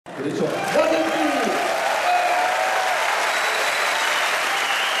Bitte schön. Da sind Sie!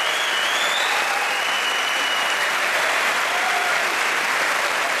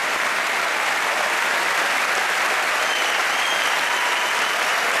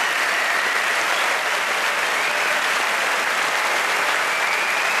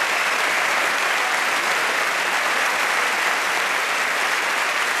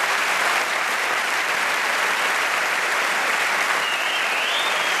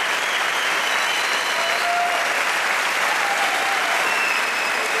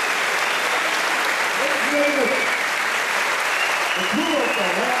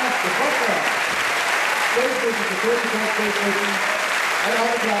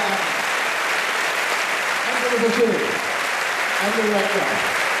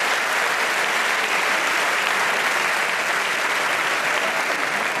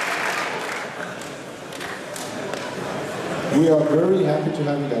 We are very happy to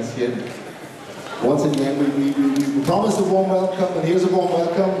have you guys here. Once again, we promised a warm welcome, and here's a warm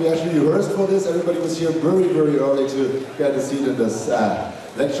welcome. We actually rehearsed for this. Everybody was here very, very early to get a seat in this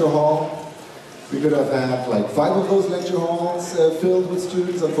lecture hall. We could have had like 5 of those lecture halls filled with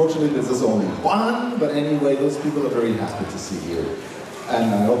students. Unfortunately, this is only 1, but anyway, those people are very happy to see you.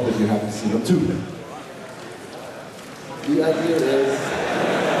 And I hope that you're happy to see them too. The idea is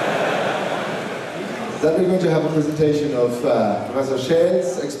that we're going to have a presentation of Professor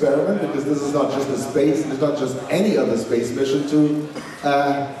Schell's experiment, because this is not just a space, it's not just any other space mission to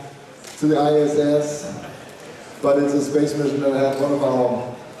the ISS, but it's a space mission that had one of our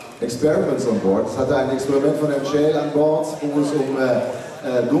experiments on board. Es hatte ein Experiment von Herrn Schell an Bord, wo es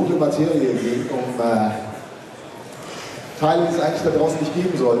dunkle Materie ging, Teile, die es eigentlich da draußen nicht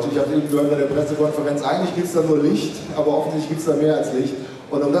geben sollte. Ich habe eben gehört bei der Pressekonferenz, eigentlich gibt es da nur Licht, aber offensichtlich gibt es da mehr als Licht.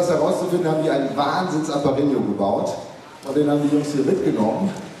 Und um das herauszufinden, haben die einen Wahnsinns-Apparillo gebaut. Und den haben die Jungs hier mitgenommen.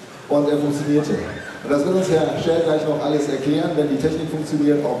 Und er funktionierte. Und das wird uns Herr Schell gleich noch alles erklären, wenn die Technik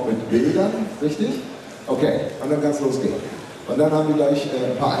funktioniert, auch mit Bildern. Richtig? Okay, und dann kann es losgehen. Und dann haben wir gleich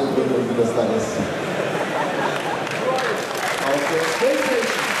ein paar Eindrücke, wie das da ist. Auf der Space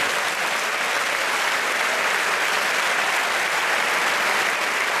Station.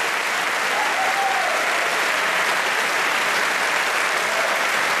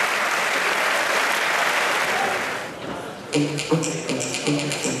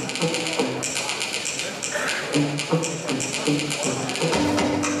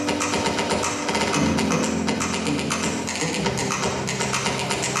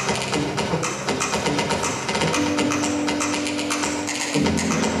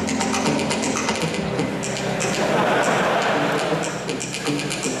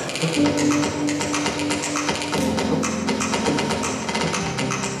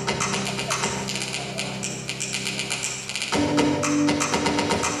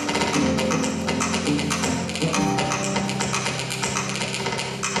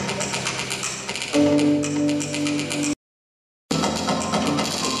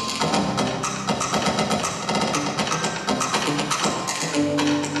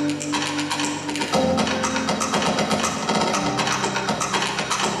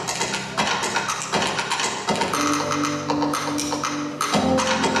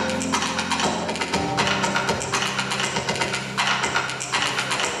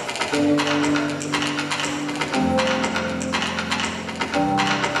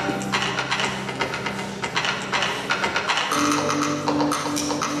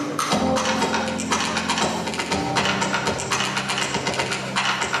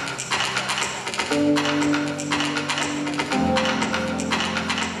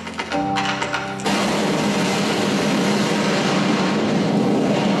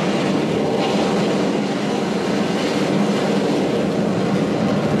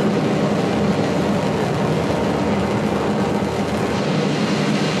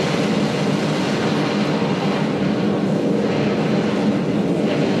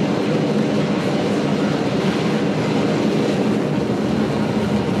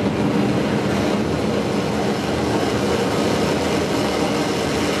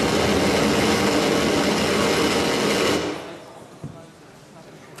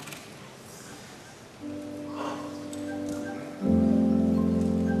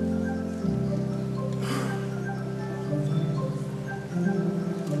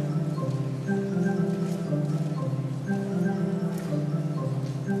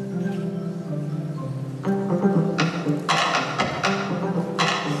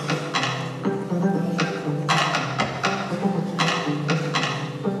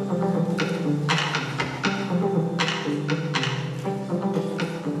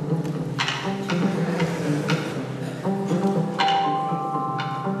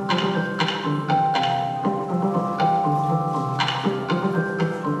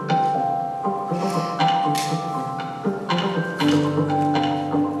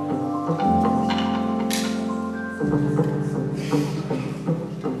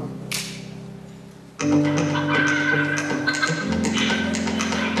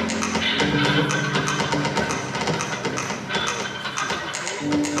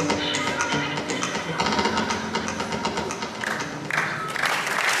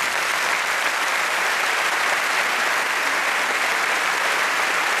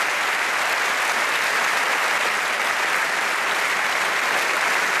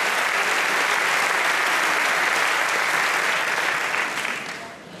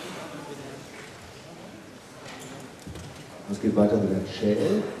 Es geht weiter mit Herrn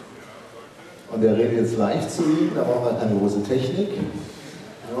Schäl. Und der redet jetzt leicht zu Ihnen, da brauchen wir keine große Technik.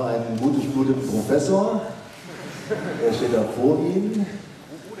 Nur einen guten Professor. Der steht da vor Ihnen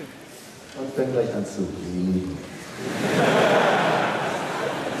und fängt gleich an zu reden.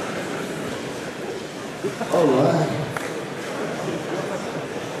 Alright.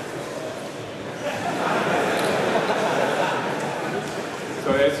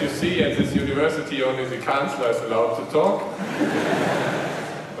 So as you see, at this university only the Chancellor is allowed to talk.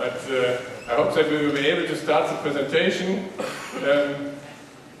 But I hope that we will be able to start the presentation.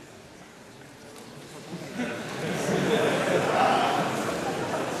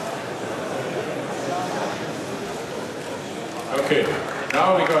 Okay,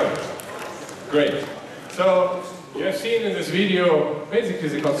 now we got it. Great. So, you have seen in this video basically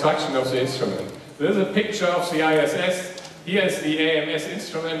the construction of the instrument. This is a picture of the ISS. Here is the AMS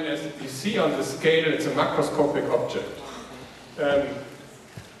instrument. As you see on the scale, it's a macroscopic object.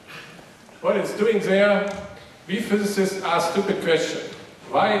 What it's doing there, we physicists ask stupid question.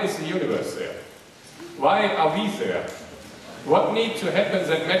 Why is the universe there? Why are we there? What needs to happen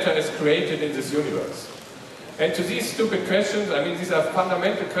that matter is created in this universe? And to these stupid questions, I mean, these are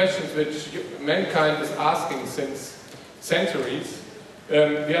fundamental questions which mankind is asking since centuries.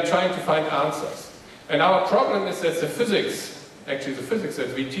 We are trying to find answers. And our problem is that the physics, actually the physics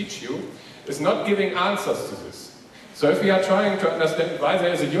that we teach you, is not giving answers to this. So if we are trying to understand why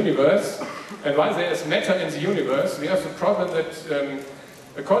there is a universe and why there is matter in the universe, we have the problem that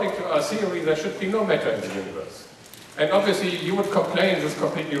according to our theory there should be no matter in the universe. And obviously you would complain this is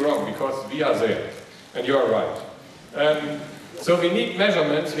completely wrong because we are there. And you are right. So we need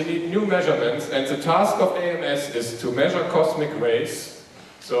measurements, we need new measurements, and the task of AMS is to measure cosmic rays.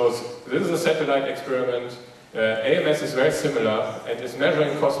 So this is a satellite experiment. AMS is very similar and is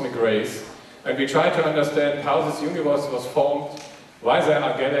measuring cosmic rays. And we try to understand how this universe was formed, why there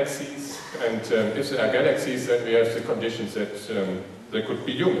are galaxies, and if there are galaxies, then we have the conditions that there could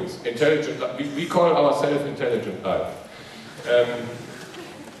be humans. Intelligent, we call ourselves intelligent life.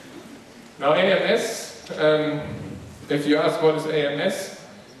 Now AMS, if you ask what is AMS,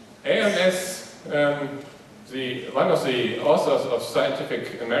 AMS, one of the authors of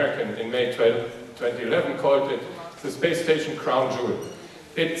Scientific American in May 2011 called it the space station crown jewel.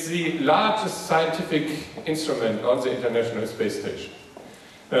 It's the largest scientific instrument on the International Space Station.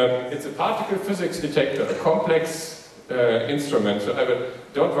 It's a particle physics detector, a complex instrument, so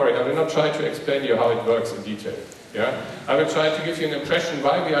don't worry, I will not try to explain you how it works in detail. Yeah? I will try to give you an impression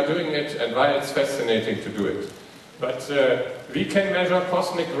why we are doing it and why it's fascinating to do it. But we can measure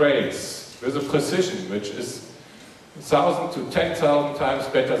cosmic rays with a precision which is 1,000 to 10,000 times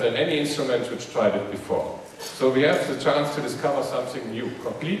better than any instrument which tried it before. So we have the chance to discover something new,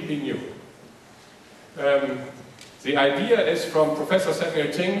 completely new. The idea is from Professor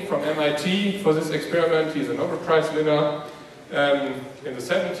Samuel Ting from MIT for this experiment. He's a Nobel Prize winner in the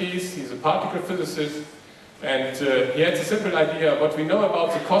 70s. He's a particle physicist. And he had a simple idea. What we know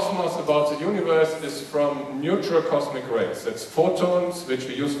about the cosmos, about the universe, is from neutral cosmic rays. That's photons, which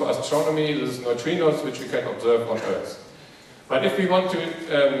we use for astronomy. This is neutrinos, which we can observe on Earth. But if we want to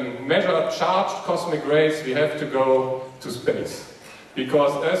measure charged cosmic rays, we have to go to space,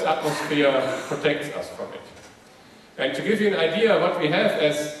 because Earth's atmosphere protects us from it. And to give you an idea what we have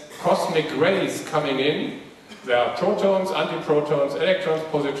as cosmic rays coming in, there are protons, antiprotons, electrons,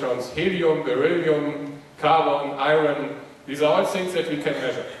 positrons, helium, beryllium, carbon, iron. These are all things that we can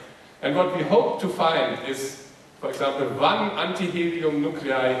measure. And what we hope to find is, for example, one anti-helium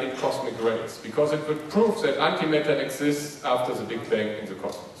nuclei in cosmic rays, because it would prove that antimatter exists after the Big Bang in the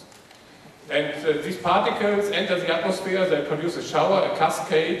cosmos. And these particles enter the atmosphere, they produce a shower, a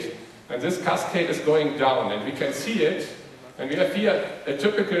cascade, and this cascade is going down, and we can see it. And we have here a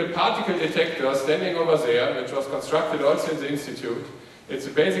typical particle detector standing over there, which was constructed also in the institute. It's a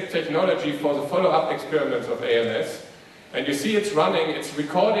basic technology for the follow-up experiments of AMS. And you see it's running, it's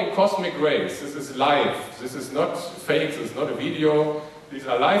recording cosmic rays. This is live. This is not fake, this is not a video. These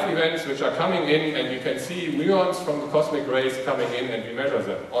are live events which are coming in, and you can see muons from the cosmic rays coming in, and we measure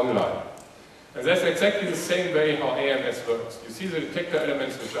them online. And that's exactly the same way how AMS works. You see the detector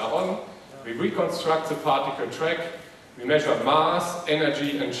elements which are on, we reconstruct the particle track, we measure mass,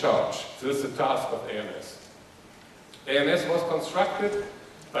 energy, and charge. This is the task of AMS. AMS was constructed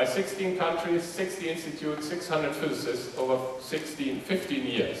by 16 countries, 60 institutes, 600 physicists over 15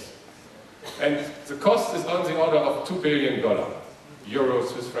 years. And the cost is on the order of $2 billion. Euros,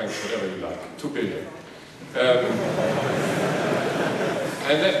 Swiss francs, whatever you like. 2 billion.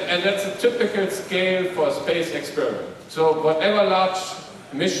 And that's a typical scale for a space experiment. So whatever large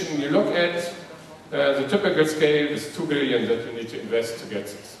mission you look at, The typical scale is 2 billion that you need to invest to get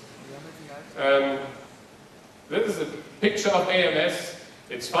this. This is a picture of AMS.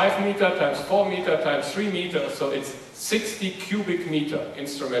 It's 5 meter times 4 meter times 3 meters, so it's 60 cubic meter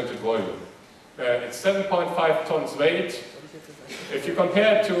instrumented volume. It's 7.5 tons weight. If you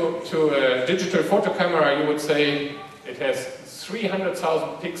compare it to a digital photo camera, you would say it has 300,000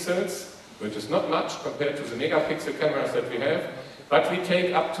 pixels, which is not much compared to the megapixel cameras that we have, but we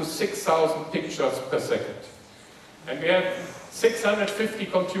take up to 6,000 pictures per second. And we have 650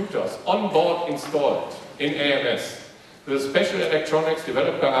 computers on board installed in AMS. The special electronics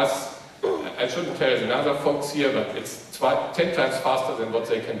developed by us, I shouldn't tell the other folks here, but it's 10 times faster than what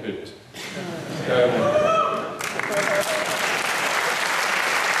they can build.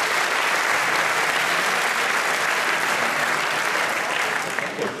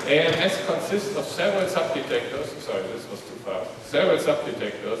 AMS consists of several subdetectors. Sorry, this was too fast. Several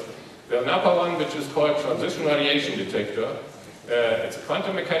subdetectors. There's an upper one which is called transition radiation detector. It's a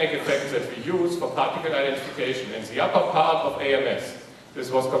quantum mechanical effect that we use for particle identification. And the upper part of AMS, this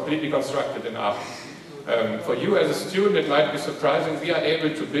was completely constructed in Aachen. For you as a student, it might be surprising, we are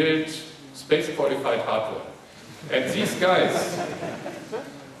able to build space-qualified hardware. And these guys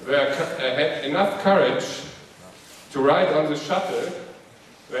had enough courage to ride on the shuttle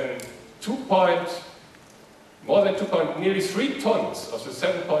when nearly 3 tons of the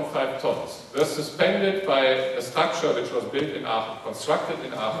 7.5 tons were suspended by a structure which was built in Aachen, constructed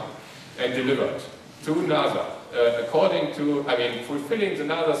in Aachen, and delivered to NASA, fulfilling the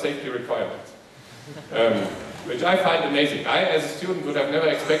NASA safety requirements, which I find amazing. I, as a student, would have never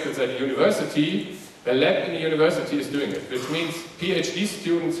expected that a lab in the university is doing it, which means PhD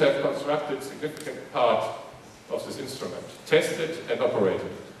students have constructed a significant part of this instrument, tested and operated.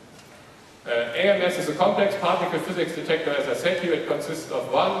 AMS is a complex particle physics detector. As I said here, it consists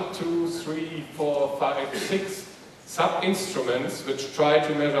of 1, 2, 3, 4, 5, 6 sub-instruments which try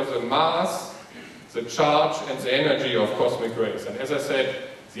to measure the mass, the charge, and the energy of cosmic rays. And as I said,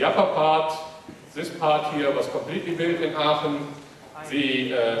 the upper part, this part here, was completely built in Aachen.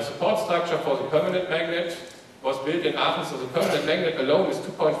 The support structure for the permanent magnet was built in Aachen, so the permanent magnet alone is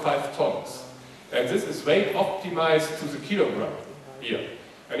 2.5 tons. And this is weight optimized to the kilogram here.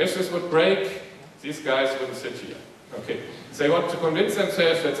 And if this would break, these guys wouldn't sit here. Okay. They want to convince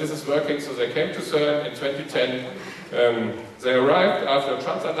themselves that this is working, so they came to CERN in 2010. They arrived after a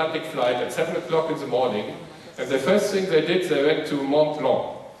transatlantic flight at 7 o'clock in the morning, and the first thing they did, they went to Mont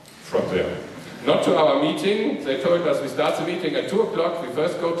Blanc from there. Not to our meeting. They told us we start the meeting at 2 o'clock, we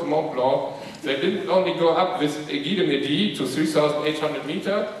first go to Mont Blanc. They didn't only go up with Guy de Midi to 3,800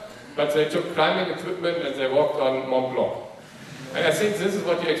 meters, but they took climbing equipment and they walked on Mont Blanc. And I think this is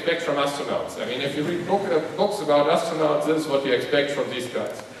what you expect from astronauts. I mean, if you read books about astronauts, this is what you expect from these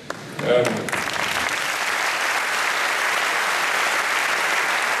guys.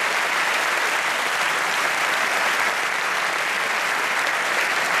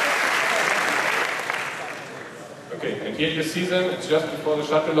 Okay, and here you see them. It's just before the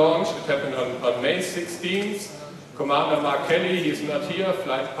shuttle launch. It happened on May 16th. Commander Mark Kelly, he's not here,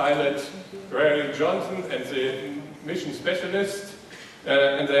 flight pilot Ray Johnson, and the mission specialist,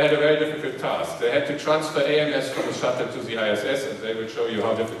 and they had a very difficult task. They had to transfer AMS from the shuttle to the ISS, and they will show you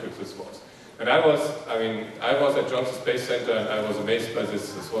how difficult this was. And I was at Johnson Space Center, and I was amazed by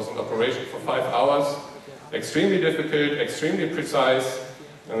this. This was an operation for 5 hours, extremely difficult, extremely precise,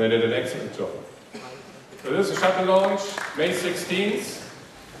 and they did an excellent job. So this is a shuttle launch, May 16th,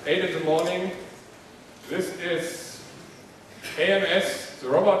 8 in the morning. This is AMS, the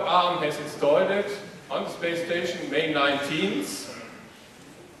robot arm has installed it on the space station, May 19th.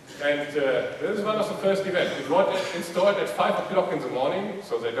 And this is one of the first events. It was installed at 5 o'clock in the morning,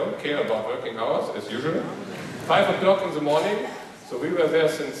 so they don't care about working hours, as usual. 5 o'clock in the morning, so we were there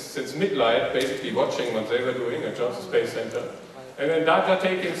since midnight, basically watching what they were doing at Johnson Space Center. And then data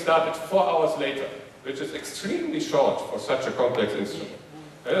taking started 4 hours later, which is extremely short for such a complex instrument.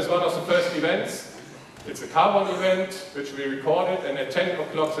 That is one of the first events. It's a carbon event, which we recorded, and at 10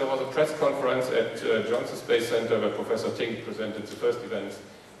 o'clock there was a press conference at Johnson Space Center where Professor Ting presented the first event.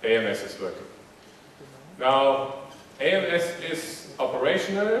 AMS is working. Now, AMS is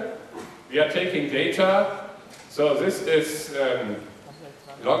operational. We are taking data. So this is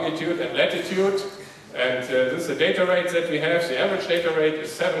longitude and latitude, and this is the data rate that we have. The average data rate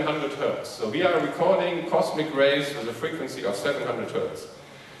is 700 Hertz. So we are recording cosmic rays with a frequency of 700 Hertz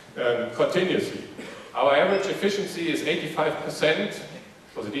continuously. Our average efficiency is 85%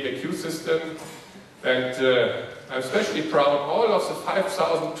 for the DAQ system, and I'm especially proud of all of the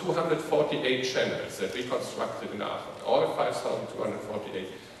 5,248 channels that we constructed in Aachen. All 5,248,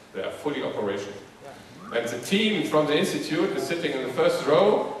 they are fully operational. And the team from the institute is sitting in the first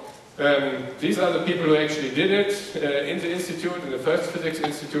row. These are the people who actually did it in the institute, in the first physics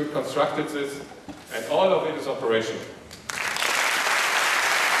institute, constructed this, and all of it is operational.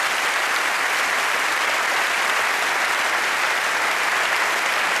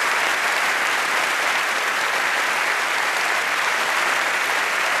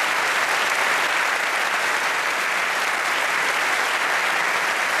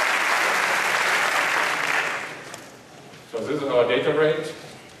 Data rate,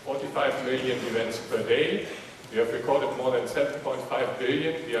 45 million events per day. We have recorded more than 7.5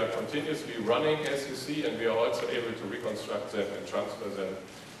 billion. We are continuously running, as you see, and we are also able to reconstruct them and transfer them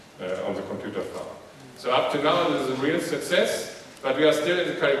on the computer farm. So up to now, this is a real success, but we are still in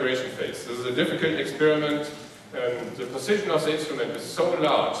the calibration phase. This is a difficult experiment. The precision of the instrument is so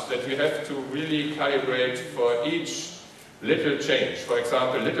large that we have to really calibrate for each little change. For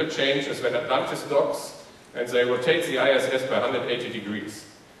example, little change is when Atlantis docks, and they rotate the ISS by 180 degrees.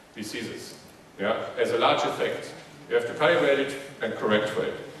 We see this, yeah, as a large effect. You have to calibrate it and correct for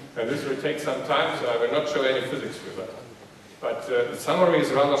it. And this will take some time, so I will not show any physics with that. But the summary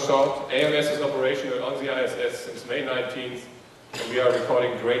is rather short. AMS is operational on the ISS since May 19th, and we are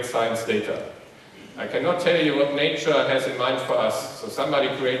recording great science data. I cannot tell you what nature has in mind for us. So somebody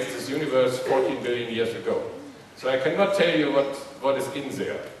created this universe 14 billion years ago. So I cannot tell you what is in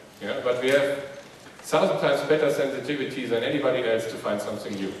there. Yeah? But we have 1,000 times better sensitivity than anybody else to find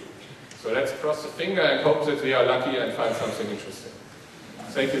something new. So let's cross the finger and hope that we are lucky and find something interesting.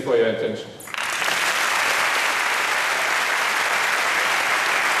 Thank you for your attention.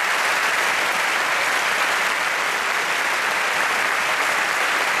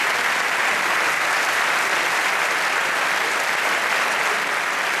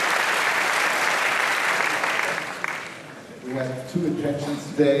 We have two intentions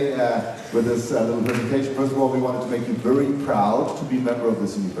today with this little presentation. First of all, we wanted to make you very proud to be a member of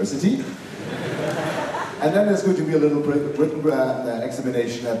this university. And then there's going to be a little written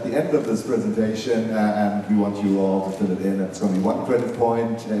examination at the end of this presentation, and we want you all to fill it in. It's going to be 1 credit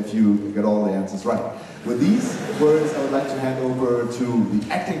point if you get all the answers right. With these words, I would like to hand over to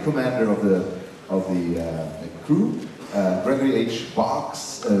the acting commander of the crew, Gregory H.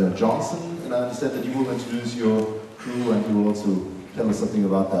 Box Johnson, and I understand that you will introduce your crew and you will also tell us something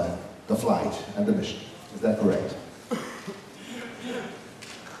about the flight and the mission. Is that correct?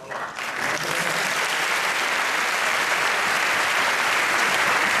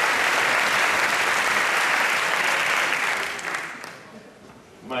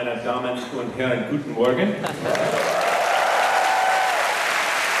 Meine Damen und Herren, guten Morgen.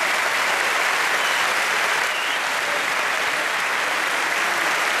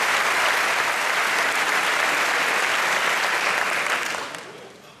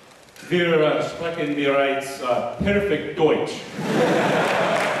 Wir sprechen bereits perfekt Deutsch.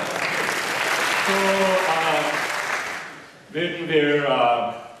 So würden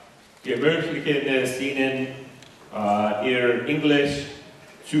wir die Möglichkeit sehen, Ihr Englisch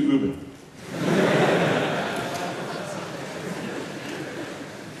zu üben.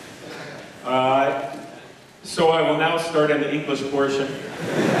 So I will now start on the English portion.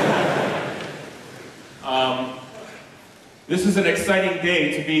 This is an exciting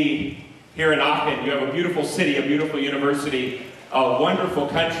day to be here in Aachen. You have a beautiful city, a beautiful university, a wonderful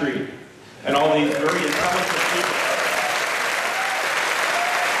country, and all these very intelligent people.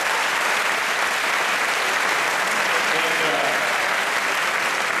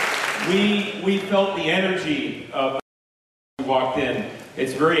 And, we felt the energy of when we walked in.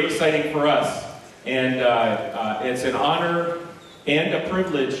 It's very exciting for us, and it's an honor and a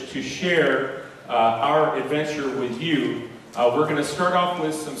privilege to share our adventure with you. We're going to start off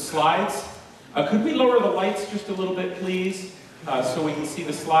with some slides. Could we lower the lights just a little bit, please, so we can see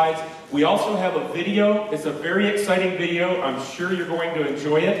the slides? We also have a video. It's a very exciting video. I'm sure you're going to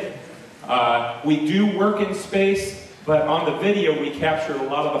enjoy it. We do work in space, but on the video we captured a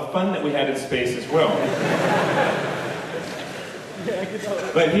lot of the fun that we had in space as well.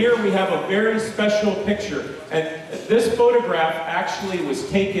 But here we have a very special picture. And this photograph actually was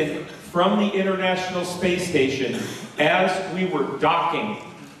taken from the International Space Station as we were docking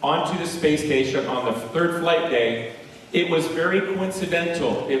onto the space station on the third flight day. It was very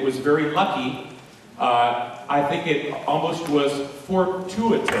coincidental. It was very lucky. I think it almost was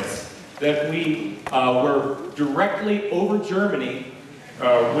fortuitous that we were directly over Germany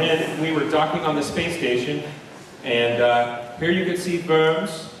when we were docking on the space station. And here you can see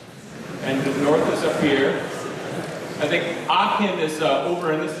Worms, and the north is up here. I think Aachen is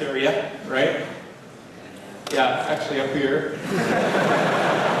over in this area, right? Yeah, actually up here.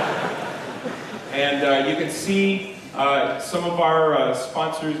 And And you can see some of our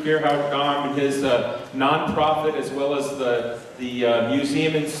sponsors, Gerhard Dahm and his nonprofit, as well as the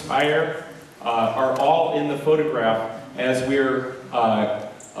Museum Inspire, are all in the photograph as we're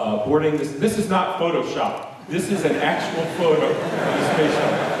boarding this. This is not Photoshop. This is an actual photo of the space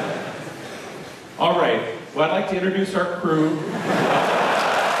shuttle. All right. Well, I'd like to introduce our crew.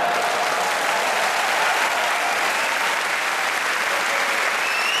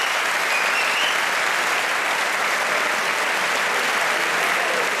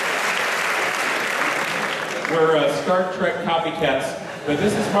 We're Star Trek copycats, but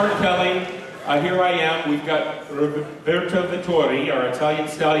this is Mark Kelly. Here I am. We've got Roberto Vittori, our Italian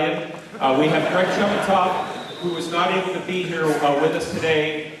stallion. We have Greg Chomatov, who was not able to be here with us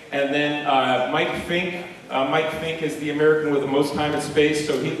today, and then Mike Fink. Mike Fink is the American with the most time in space,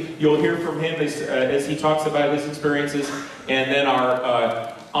 so you'll hear from him as he talks about his experiences, and then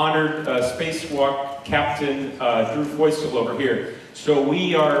our honored spacewalk captain, Drew Feustel over here. So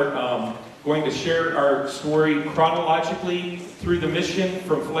we are going to share our story chronologically through the mission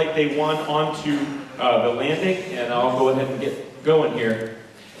from flight day 1 onto the landing, and I'll go ahead and get going here.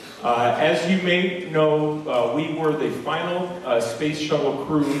 As you may know, we were the final space shuttle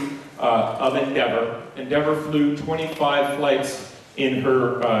crew of Endeavour. Endeavour flew 25 flights in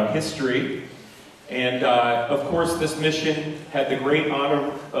her history, and of course this mission had the great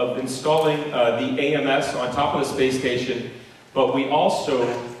honor of installing the AMS on top of the space station, but we also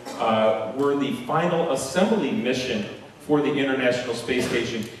were the final assembly mission for the International Space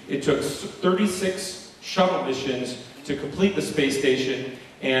Station. It took 36 shuttle missions to complete the space station,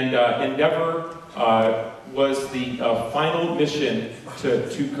 and Endeavour was the final mission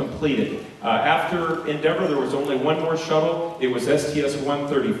to complete it. After Endeavour, there was only one more shuttle. It was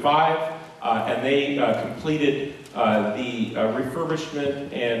STS-134, and they completed the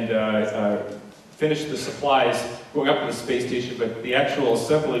refurbishment and finished the supplies going up to the space station, but the actual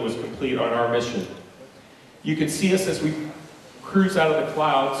assembly was complete on our mission. You can see us as we cruise out of the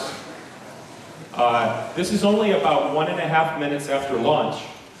clouds. This is only about 1.5 minutes after launch,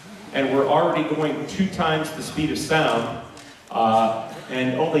 and we're already going 2 times the speed of sound,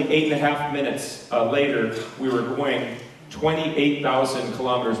 and only 8.5 minutes later, we were going 28,000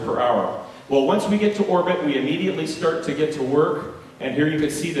 kilometers per hour. Well, once we get to orbit, we immediately start to get to work, and here you can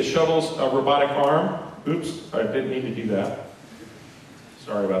see the shuttle's robotic arm. Oops, I didn't mean to do that.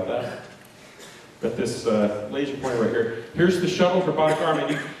 Sorry about that. Got this laser pointer right here. Here's the shuttle's robotic arm,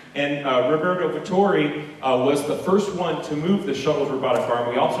 and Roberto Vittori was the first one to move the shuttle's robotic arm.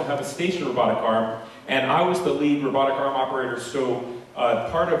 We also have a station robotic arm, and I was the lead robotic arm operator, so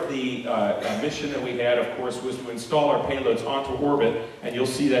part of the mission that we had, of course, was to install our payloads onto orbit, and you'll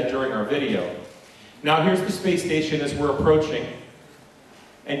see that during our video. Now here's the space station as we're approaching.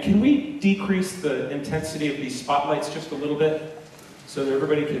 And can we decrease the intensity of these spotlights just a little bit so that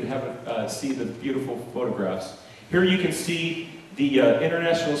everybody can have see the beautiful photographs? Here you can see the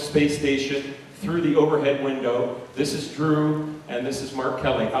International Space Station through the overhead window. This is Drew, and this is Mark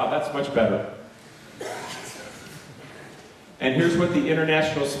Kelly. Ah, that's much better. And here's what the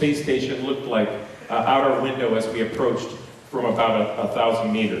International Space Station looked like out our window as we approached from about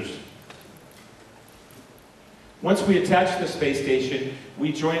 1,000 meters. Once we attached the space station,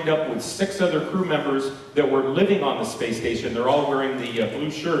 we joined up with 6 other crew members that were living on the space station. They're all wearing the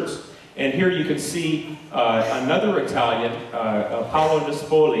blue shirts. And here you can see another Italian, Paolo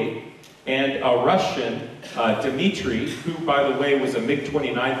Nespoli, and a Russian, Dmitry, who, by the way, was a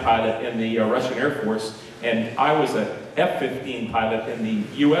MiG-29 pilot in the Russian Air Force, and I was an F-15 pilot in the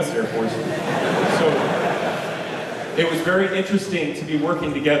US Air Force. So it was very interesting to be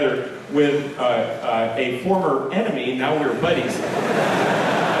working together with a former enemy. Now we're buddies.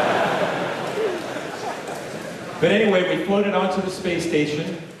 But anyway, we floated onto the space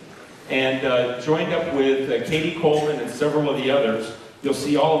station and joined up with Katie Coleman and several of the others. You'll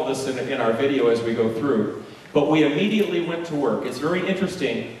see all of this in our video as we go through. But we immediately went to work. It's very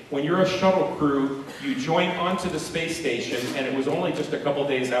interesting. When you're a shuttle crew, you join onto the space station, and it was only just a couple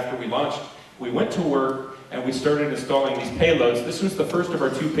days after we launched. We went to work, and we started installing these payloads. This was the first of our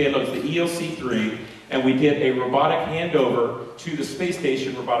 2 payloads, the ELC-3, and we did a robotic handover to the space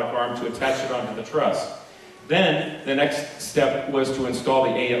station robotic arm to attach it onto the truss. Then, the next step was to install the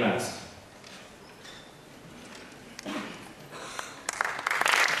AMS.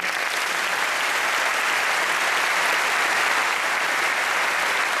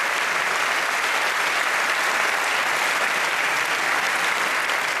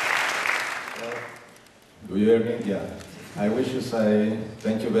 Do you hear me? Yeah. I wish to say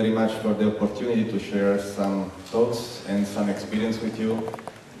thank you very much for the opportunity to share some thoughts and some experience with you.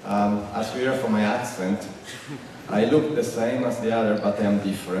 As you hear from my accent, I look the same as the other, but I am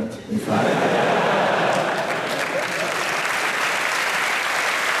different. In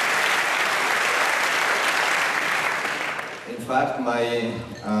fact, my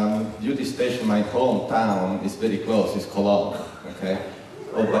duty station, my hometown, is very close. It's Cologne. Okay.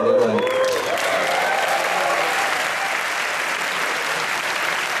 Oh, by the way.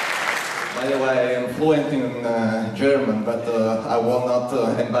 By the way, I am fluent in German, but I will not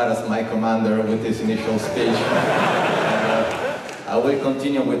embarrass my commander with his initial speech. I will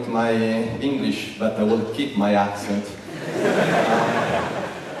continue with my English, but I will keep my accent.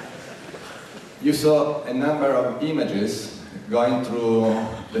 You saw a number of images going through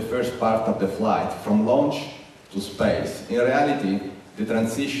the first part of the flight, from launch to space. In reality, the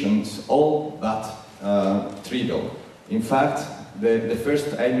transitions all but trivial. In fact, the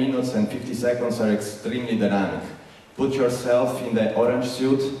first 8 minutes and 50 seconds are extremely dynamic. Put yourself in the orange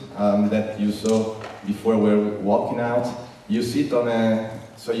suit that you saw before we were walking out. You sit on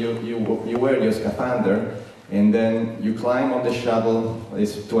so you wear your scaphandra, and then you climb on the shuttle.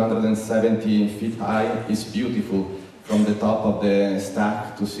 It's 270 feet high. It's beautiful from the top of the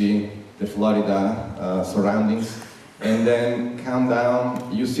stack to see the Florida surroundings. And then come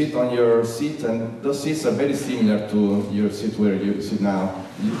down, you sit on your seat, and those seats are very similar to your seat where you sit now.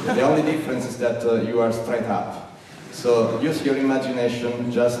 The only difference is that you are straight up. So use your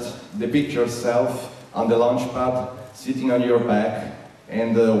imagination, just depict yourself on the launch pad, sitting on your back,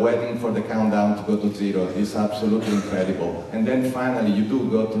 and waiting for the countdown to go to zero. It's absolutely incredible. And then finally you do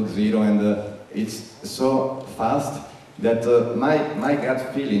go to zero, and it's so fast that my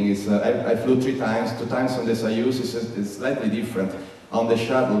gut feeling is, I flew 3 times, 2 times on the Soyuz, it's slightly different. On the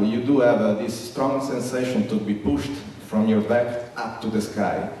shuttle, you do have this strong sensation to be pushed from your back up to the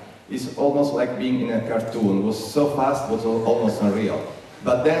sky. It's almost like being in a cartoon. It was so fast, it was almost unreal.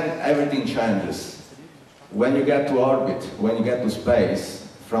 But then everything changes. When you get to orbit, when you get to space,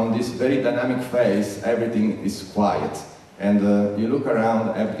 from this very dynamic phase, everything is quiet. And you look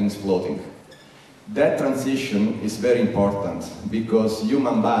around, everything's floating. That transition is very important because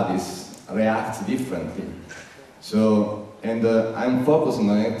human bodies react differently. So, and I'm focusing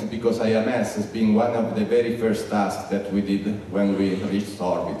on it because IMS has been one of the very first tasks that we did when we reached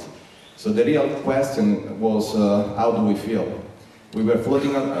orbit. So the real question was, how do we feel? We were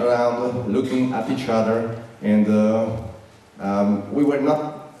floating around, looking at each other, and we were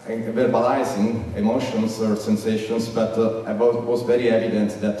not verbalizing emotions or sensations, but it was very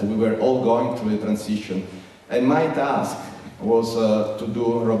evident that we were all going through the transition. And my task was to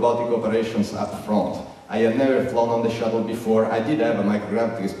do robotic operations up front. I had never flown on the shuttle before. I did have a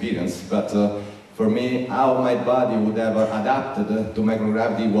microgravity experience, but for me, how my body would have adapted to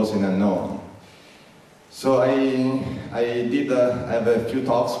microgravity was an unknown. So I did have a few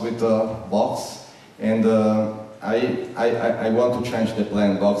talks with Box, and I want to change the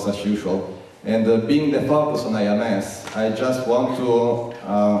plan, Box, as usual. And being the focus on IMS, I just want to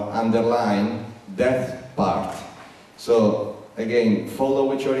underline that part. So, again, follow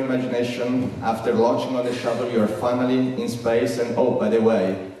with your imagination. After launching on the shuttle, you are finally in space. And oh, by the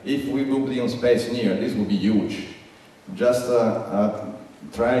way, if we will be in space near, this will be huge. Just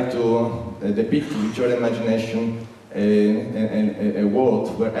try to depict with your imagination a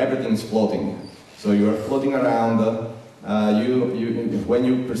world where everything is floating. So you are floating around, when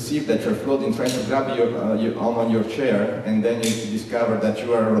you perceive that you're floating, trying to grab your arm on your chair, and then you discover that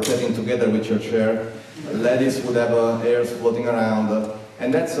you are rotating together with your chair, ladies would have airs floating around,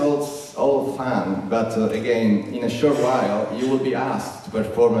 and that's all fun, but again, in a short while, you will be asked to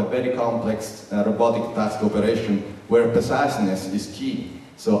perform a very complex robotic task operation where preciseness is key.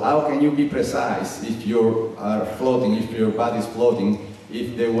 So how can you be precise if you are floating, if your body is floating,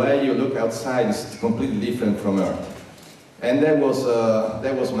 if the way you look outside is completely different from Earth? And that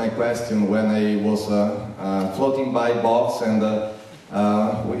was my question when I was floating by Box, and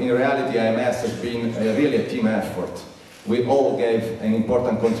in reality IMS has been really a team effort. We all gave an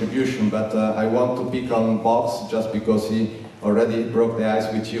important contribution, but I want to pick on Box just because he already broke the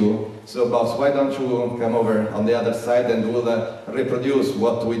ice with you. So Box, why don't you come over on the other side and we'll reproduce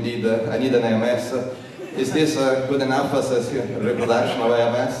what we did. I need an IMS. Is this good enough as a reproduction of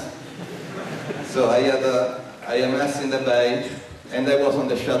IMS? So I had IMS in the bay, and I was on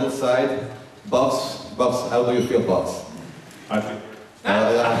the shuttle side. Box, how do you feel, Box? I think.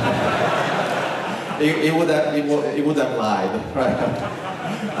 He would have lied, right?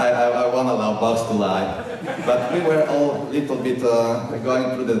 I won't allow Box to lie. But we were all a little bit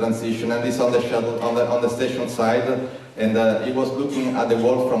going through the transition, and he's on the shuttle, on the station side, and he was looking at the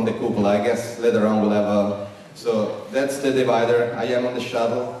world from the cupola. I guess later on we'll have So that's the divider. I am on the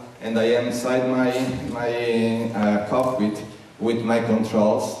shuttle, and I am inside my cockpit with my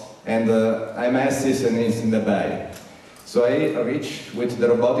controls, and IMS is in the bay. So I reach with the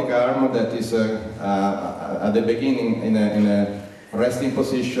robotic arm that is at the beginning in a resting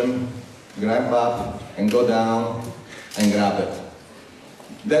position, grab up and go down and grab it.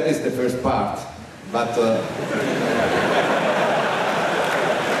 That is the first part, but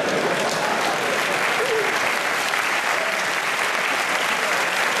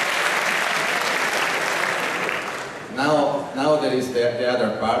now there is the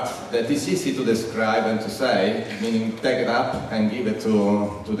other part that is easy to describe and to say, meaning take it up and give it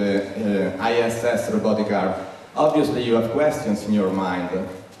to the ISS robotic arm. Obviously you have questions in your mind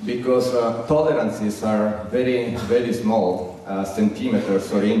because tolerances are very, very small,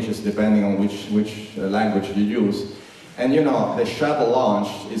 centimeters or inches depending on which language you use. And you know, the shuttle launch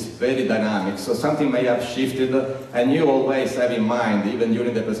is very dynamic, so something may have shifted, and you always have in mind, even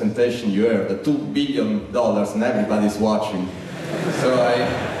during the presentation you heard, the $2 billion and everybody's watching. So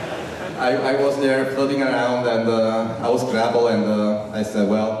I was there floating around and I was Scrabble and I said,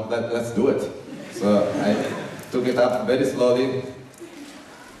 well, let's do it. So I took it up very slowly.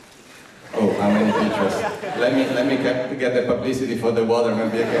 Oh, how many pictures. Let me get the publicity for the water,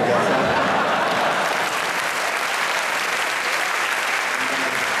 maybe I can get some.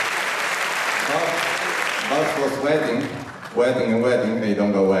 Bob was waiting, they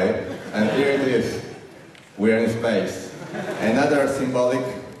don't go away. And here it is. We're in space. Another symbolic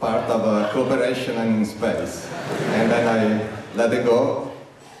part of cooperation and in space. And then I let it go.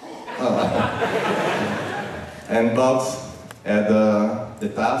 And Bob's had the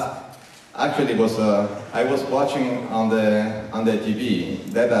task. Actually, I was watching on the TV.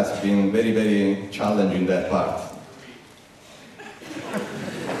 That has been very, very challenging, that part.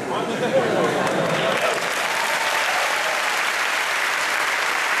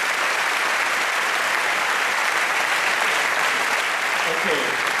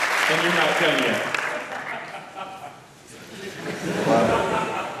 And you're not done yet. Well,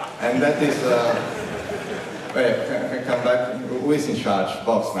 and that is, wait, come back. Who is in charge?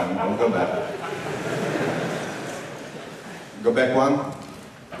 Boxman, we'll go back. Go back one.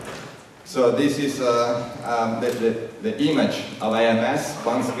 So this is the image of IMS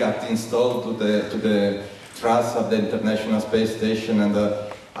once it got installed to the truss of the International Space Station, and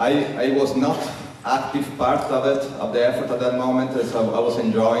I was not active part of it, of the effort at that moment, so I was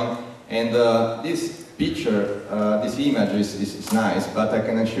enjoying. And this picture, this image is nice, but I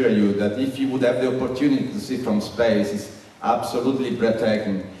can assure you that if you would have the opportunity to see from space, it's absolutely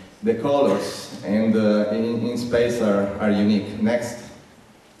breathtaking. The colors and in space are unique. Next.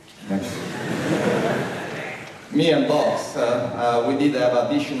 Me and Box, we did have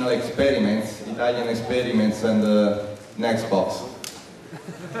additional experiments, Italian experiments, and next box.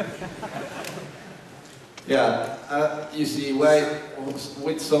 Yeah, you see, why,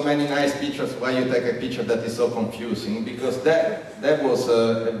 with so many nice pictures, why you take a picture that is so confusing? Because that was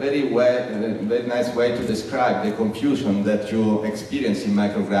a very nice way to describe the confusion that you experience in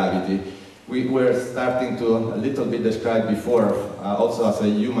microgravity. We were starting to a little bit describe before, also as a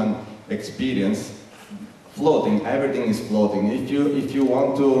human experience. Floating, everything is floating. If you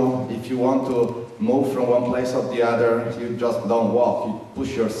want to move from one place or the other, you just don't walk. You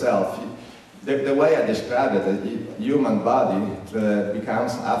push yourself. The way I describe it, a human body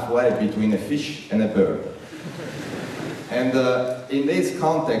becomes halfway between a fish and a bird. And in this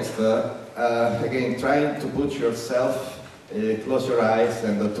context, again, trying to put yourself, close your eyes,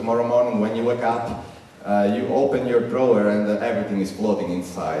 and tomorrow morning when you wake up, you open your drawer and everything is floating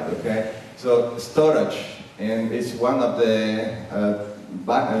inside, okay? So storage, and it's one of the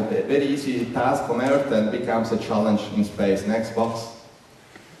very easy task on Earth and becomes a challenge in space. Next box.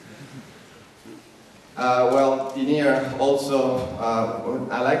 Well, in here also,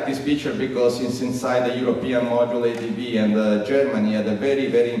 I like this picture because it's inside the European module ATB, and Germany had a very,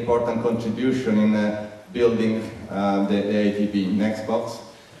 very important contribution in building the ATB. Next box.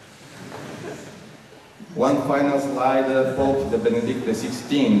 One final slide, Pope Benedict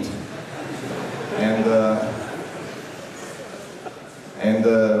XVI, and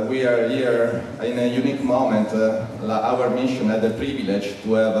we are here in a unique moment. Our mission had the privilege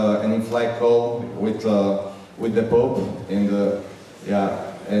to have an in-flight call with the Pope and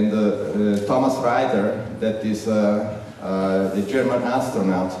Thomas Reiter, that is the German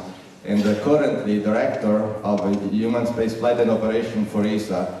astronaut and currently director of human spaceflight and operation for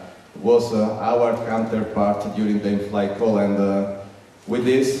ESA, was our counterpart during the in-flight call. And with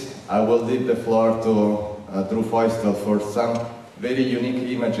this, I will leave the floor to Drew Feustel for some very unique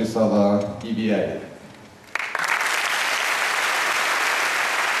images of EVA.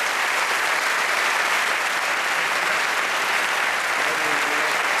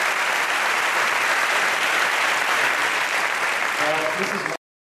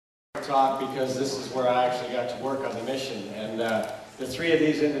 three of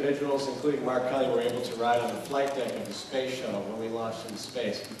these individuals, including Mark Kelly, were able to ride on the flight deck of the space shuttle when we launched into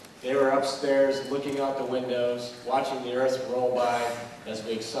space. They were upstairs looking out the windows, watching the Earth roll by as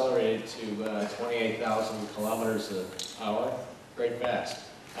we accelerated to 28,000 kilometers an hour, very fast.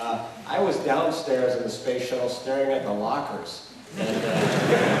 I was downstairs in the space shuttle staring at the lockers, and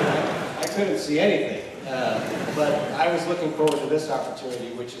I couldn't see anything. But I was looking forward to this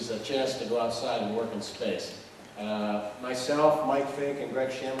opportunity, which is a chance to go outside and work in space. Myself, Mike Fink, and Greg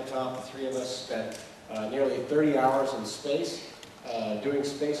Shamatoff, the three of us spent nearly 30 hours in space doing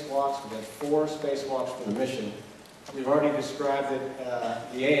spacewalks. We had 4 spacewalks for the mission. We've already described it,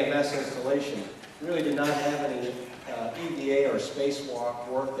 the AMS installation really did not have any EVA or spacewalk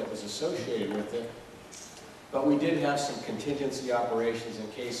work that was associated with it, but we did have some contingency operations in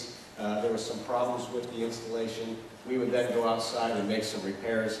case there were some problems with the installation. We would then go outside and make some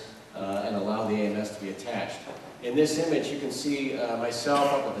repairs and allow the AMS to be attached. In this image, you can see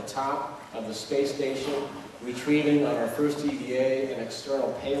myself up at the top of the space station, retrieving on our first EVA an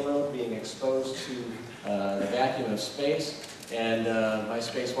external payload being exposed to the vacuum of space. And my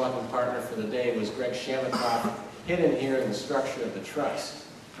spacewalking partner for the day was Greg Shamatoff, hidden here in the structure of the truss.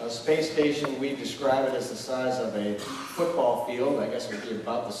 A space station, we describe it as the size of a football field. I guess it would be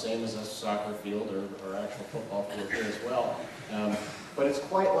about the same as a soccer field or actual football field here as well. But it's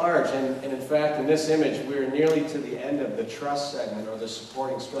quite large, and in fact, in this image, we're nearly to the end of the truss segment, or the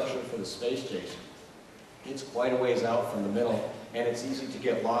supporting structure for the space station. It's quite a ways out from the middle, and it's easy to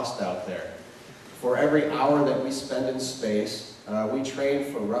get lost out there. For every hour that we spend in space, we train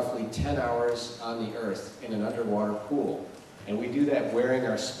for roughly 10 hours on the Earth in an underwater pool. And we do that wearing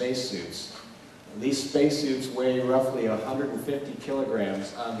our spacesuits. These spacesuits weigh roughly 150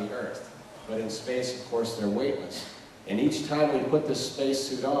 kilograms on the Earth. But in space, of course, they're weightless. And each time we put the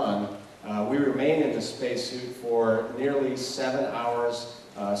spacesuit on, we remain in the spacesuit for nearly 7 hours,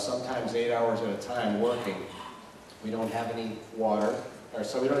 sometimes 8 hours at a time working. We don't have any water,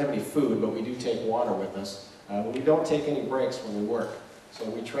 so we don't have any food, but we do take water with us. But we don't take any breaks when we work. So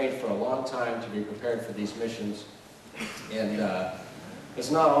we train for a long time to be prepared for these missions. And it's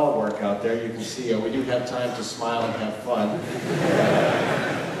not all work out there. You can see we do have time to smile and have fun.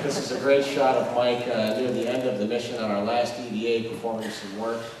 This is a great shot of Mike near the end of the mission on our last EVA performing some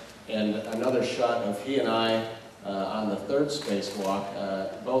work. And another shot of he and I on the third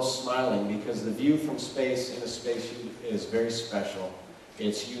spacewalk, both smiling because the view from space in a spacesuit is very special.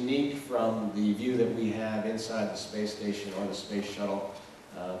 It's unique from the view that we have inside the space station or the space shuttle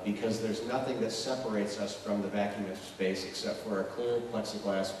because there's nothing that separates us from the vacuum of space except for a clear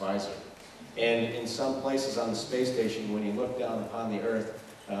plexiglass visor. And in some places on the space station, when you look down upon the Earth,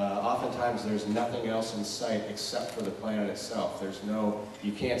 oftentimes there's nothing else in sight except for the planet itself.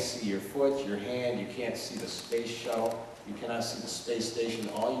 You can't see your foot, your hand, you can't see the space shuttle, you cannot see the space station.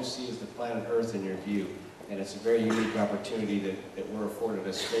 All you see is the planet Earth in your view. And it's a very unique opportunity that we're afforded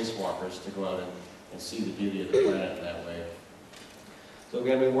as spacewalkers to go out and see the beauty of the planet in that way. So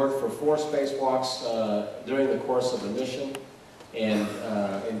again, we worked for 4 spacewalks during the course of the mission, and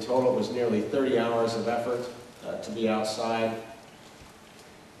in total it was nearly 30 hours of effort to be outside.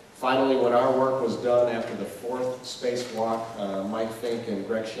 Finally, when our work was done after the 4th spacewalk, Mike Fink and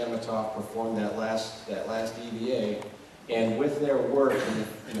Greg Shamatoff performed that last EVA. And with their work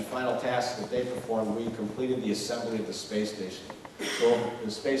in the final task that they performed, we completed the assembly of the space station. So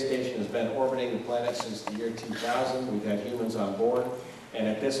the space station has been orbiting the planet since the year 2000. We've had humans on board. And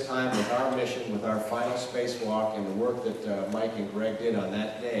at this time, with our mission, with our final spacewalk and the work that Mike and Greg did on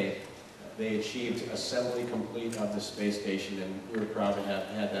that day, they achieved assembly complete of the space station, and we were proud to have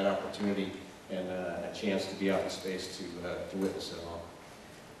had that opportunity and a chance to be out in space to witness it all.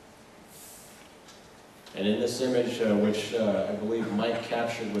 And in this image, which I believe Mike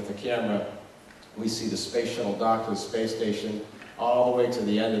captured with the camera, we see the space shuttle docked to the space station all the way to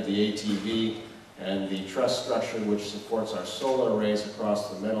the end of the ATV, and the truss structure which supports our solar arrays across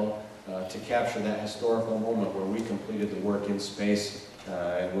the middle to capture that historical moment where we completed the work in space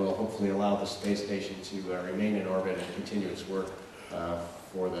and will hopefully allow the space station to remain in orbit and continue its work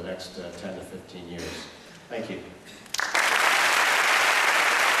for the next 10 to 15 years. Thank you.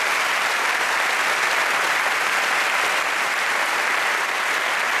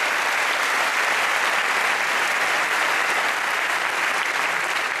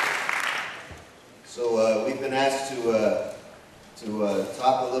 So we've been asked to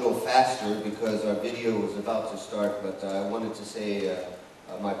talk a little faster because our video was about to start, but I wanted to say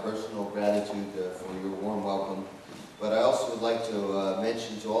my personal gratitude for your warm welcome. But I also would like to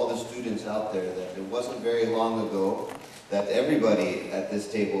mention to all the students out there that it wasn't very long ago that everybody at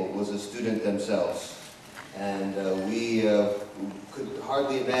this table was a student themselves. And we could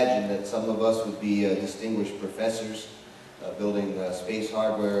hardly imagine that some of us would be distinguished professors building space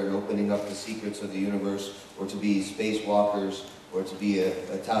hardware and opening up the secrets of the universe, or to be spacewalkers, or to be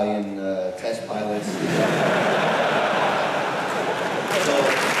Italian test pilots.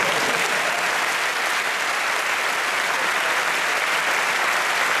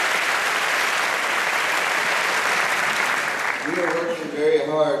 We are working very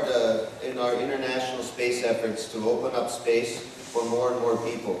hard in our international space efforts to open up space for more and more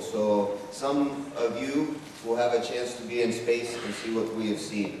people. So some of you will have a chance to be in space and see what we have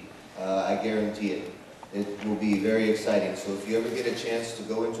seen. I guarantee it. It will be very exciting. So if you ever get a chance to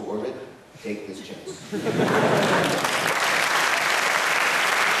go into orbit, take this chance.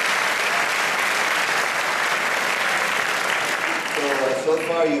 So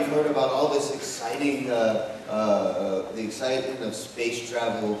far you've heard about all this exciting, the excitement of space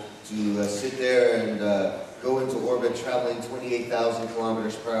travel, to sit there and go into orbit traveling 28,000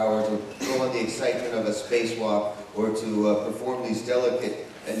 kilometers per hour, to go on the excitement of a spacewalk, or to perform these delicate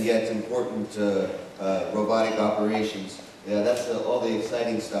and yet important robotic operations. Yeah, that's all the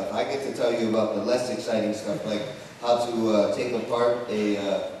exciting stuff. I get to tell you about the less exciting stuff, like how to take apart a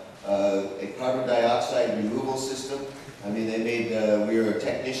carbon dioxide removal system. I mean, they made, we were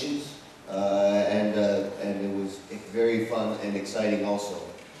technicians, and it was very fun and exciting also.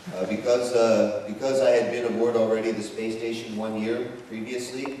 Because I had been aboard already the space station 1 year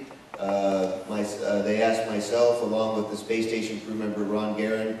previously, they asked myself, along with the space station crew member Ron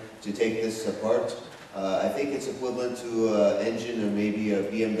Guerin, to take this apart. I think it's equivalent to an engine or maybe a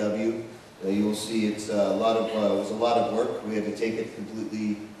BMW. You will see it's it was a lot of work. We had to take it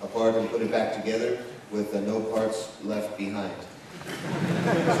completely apart and put it back together with no parts left behind.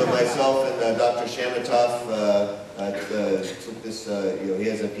 So myself and Dr. Shamatov took this, he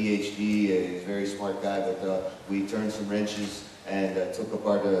has a PhD, he's a very smart guy, but we turned some wrenches and took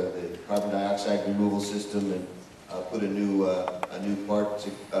apart the carbon dioxide removal system and put a new part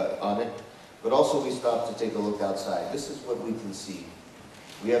on it. But also we stopped to take a look outside. This is what we can see.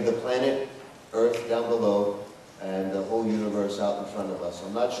 We have the planet Earth down below and the whole universe out in front of us.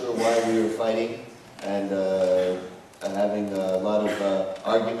 I'm not sure why we were fighting and having a lot of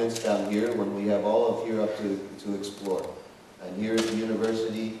arguments down here when we have all of here up to explore. And here at the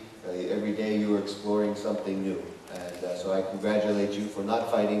university, every day you are exploring something new. And so I congratulate you for not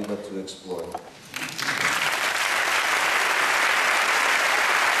fighting, but to explore.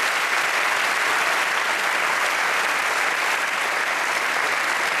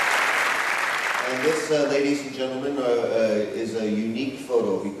 And this, ladies and gentlemen, is a unique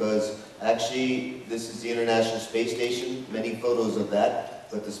photo because actually this is the International Space Station, many photos of that,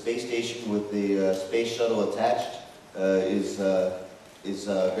 but the space station with the space shuttle attached is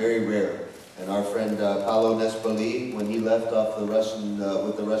very rare. And our friend Paolo Nespoli, when he left off the Russian,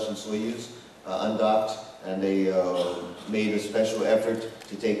 with the Russian Soyuz, undocked, and they made a special effort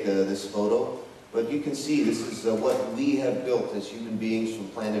to take this photo. But you can see this is what we have built as human beings from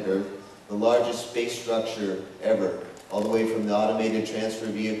planet Earth, the largest space structure ever, all the way from the automated transfer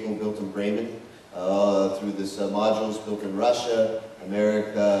vehicle built in Bremen, through this modules built in Russia,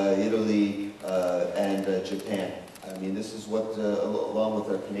 America, Italy, and Japan. I mean, this is what, along with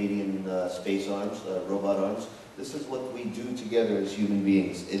our Canadian space arms, robot arms, this is what we do together as human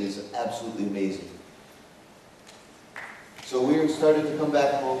beings. It is absolutely amazing. So we started to come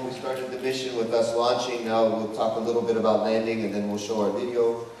back home. We started the mission with us launching. Now we'll talk a little bit about landing, and then we'll show our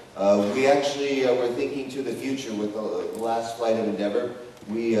video. We actually were thinking to the future with the last flight of Endeavour.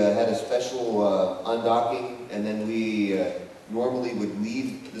 We had a special undocking, and then we normally would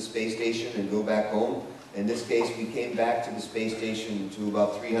leave the space station and go back home. In this case, we came back to the space station to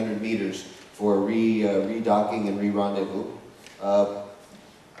about 300 meters for redocking and re-rendezvous.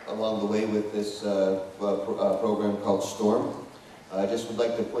 Along the way with this program called Storm. I just would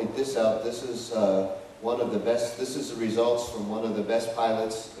like to point this out. This is this is the results from one of the best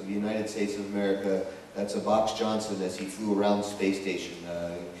pilots of the United States of America. That's Box Johnson as he flew around the space station.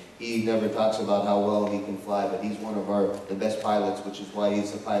 He never talks about how well he can fly, but he's one of the best pilots, which is why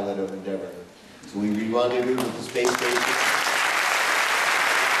he's the pilot of Endeavour. So we re-rendezvous with the space station.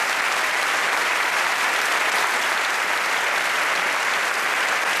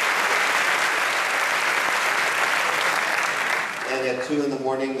 And at 2 in the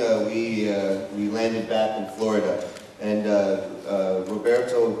morning, we landed back in Florida. And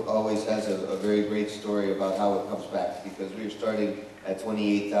Roberto always has a very great story about how it comes back, because we were starting at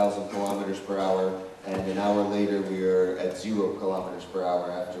 28,000 kilometers per hour, and an hour later we were at 0 kilometers per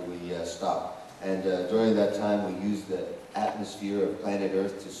hour after we stopped. And during that time we used atmosphere of planet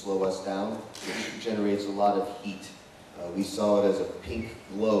Earth to slow us down, which generates a lot of heat. We saw it as a pink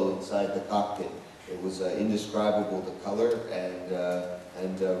glow inside the cockpit. It was indescribable, the color,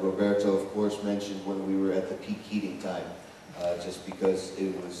 and Roberto, of course, mentioned when we were at the peak heating time, just because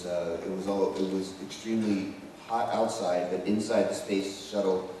it was extremely hot outside, but inside the Space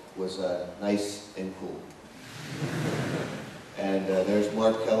Shuttle was nice and cool. And there's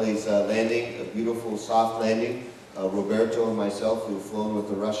Mark Kelly's landing, a beautiful soft landing. Roberto and myself, who have flown with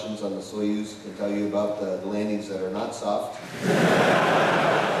the Russians on the Soyuz, can tell you about the landings that are not soft.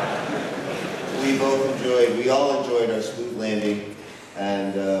 We all enjoyed our smooth landing,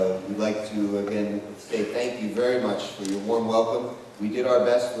 and we'd like to again say thank you very much for your warm welcome. We did our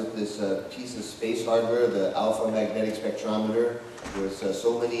best with this piece of space hardware, the Alpha Magnetic Spectrometer, with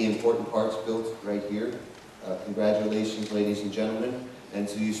so many important parts built right here. Congratulations, ladies and gentlemen. And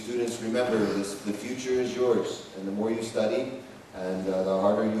to you students, remember, the future is yours. And the more you study, and the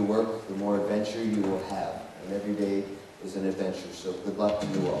harder you work, the more adventure you will have. And every day is an adventure. So good luck to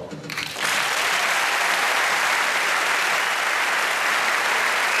you all.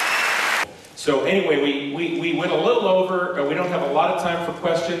 So anyway, we went a little over. We don't have a lot of time for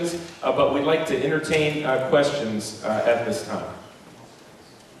questions, but we'd like to entertain questions at this time.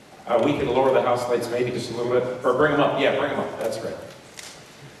 We can lower the house lights maybe just a little bit, or bring them up. Yeah, bring them up. That's right.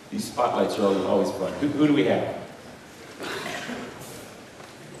 These spotlights are always fun. Who do we have?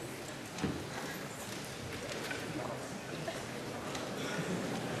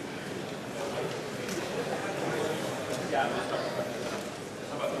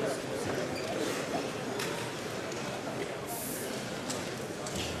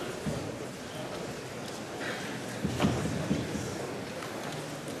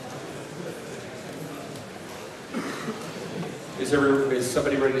 Is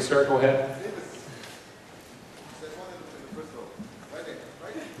somebody ready to start? Go ahead.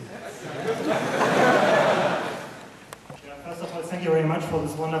 First of all, thank you very much for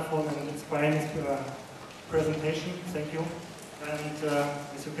this wonderful and inspiring presentation. Thank you. And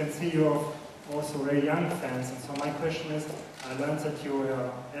as you can see, you're also very young fans. And so my question is, I learned that you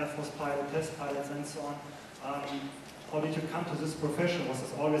were Air Force pilot, test pilots, and so on. How did you come to this profession? Was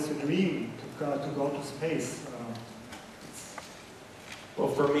this always your dream to go to space? Well,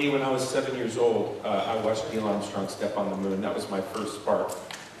 for me, when I was 7 years old, I watched Neil Armstrong step on the moon. That was my first spark.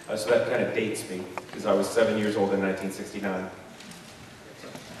 So that kind of dates me, because I was 7 years old in 1969.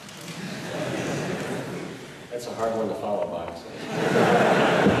 That's a hard one to follow, Bob.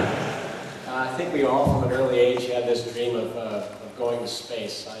 I think we all, from an early age, had this dream of going to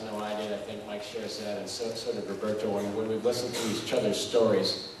space. I know I did. I think Mike shares that, and so did Roberto. And when we listened to each other's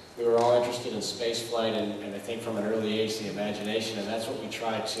stories, we were all interested in space flight, and I think from an early age, the imagination, and that's what we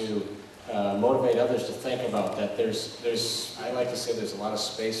try to motivate others to think about, that I like to say there's a lot of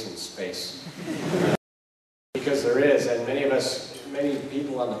space in space. Because there is, and many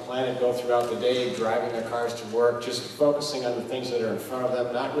people on the planet go throughout the day driving their cars to work, just focusing on the things that are in front of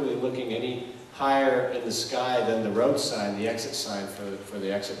them, not really looking any higher in the sky than the road sign, the exit sign for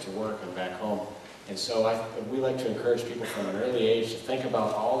the exit to work and back home. And so we like to encourage people from an early age to think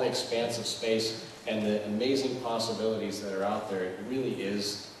about all the expanse of space and the amazing possibilities that are out there. It really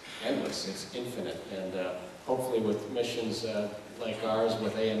is endless, it's infinite. And hopefully with missions like ours,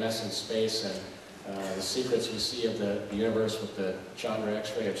 with AMS in space, and the secrets we see of the universe with the Chandra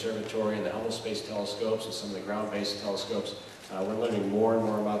X-ray Observatory and the Hubble Space Telescopes and some of the ground-based telescopes, we're learning more and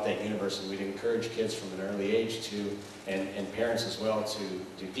more about that universe, and we'd encourage kids from an early age to, and parents as well,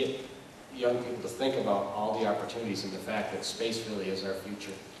 to get young people to think about all the opportunities and the fact that space really is our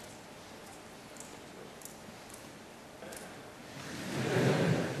future.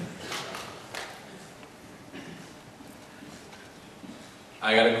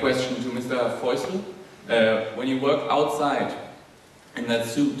 I got a question to Mr. Feusel. When you work outside in that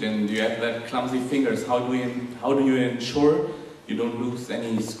suit and you have that clumsy fingers, how do you ensure you don't lose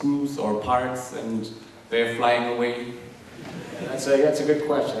any screws or parts and they're flying away? That's a good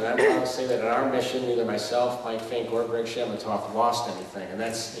question. And I'm proud to say that in our mission, neither myself, Mike Fink, or Greg Shamatov lost anything. And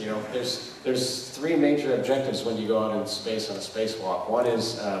that's, there's three major objectives when you go out in space on a spacewalk. One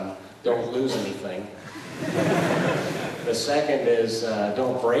is don't lose anything. The second is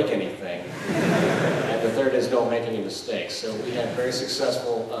don't break anything. And the third is don't make any mistakes. So we had a very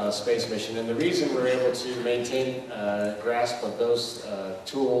successful space mission. And the reason we're able to maintain grasp of those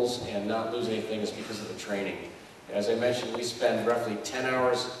tools and not lose anything is because of the training. As I mentioned, we spend roughly 10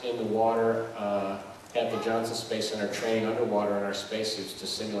 hours in the water at the Johnson Space Center training underwater in our spacesuits to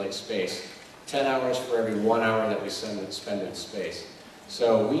simulate space. 10 hours for every 1 hour that we spend in space.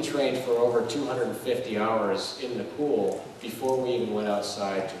 So we trained for over 250 hours in the pool before we even went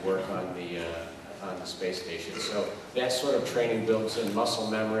outside to work on the space station. So that sort of training builds in muscle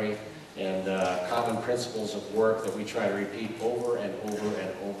memory and common principles of work that we try to repeat over and over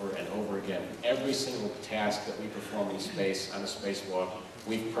and over and over again. Every single task that we perform in space, on a spacewalk,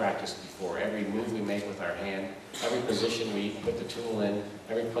 we've practiced before. Every move we make with our hand, every position we put the tool in,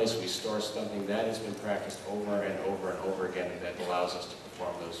 every place we store something, that has been practiced over and over and over again, and that allows us to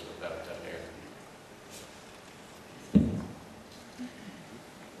perform those without error.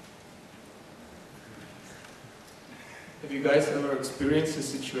 Have you guys ever experienced a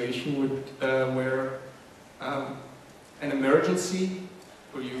situation where an emergency,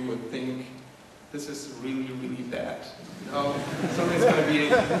 where you would think, this is really, really bad? You know, something's going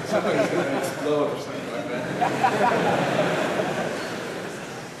to explode or something like that.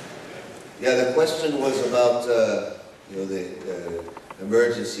 Yeah, the question was about you know, the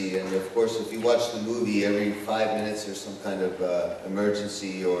emergency, and of course, if you watch the movie, every 5 minutes there's some kind of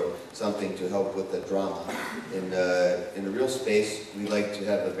emergency or something to help with the drama. In the real space, we like to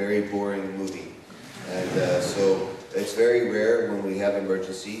have a very boring movie, and so it's very rare when we have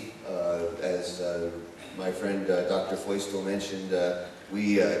emergency. As my friend Dr. Feustel mentioned,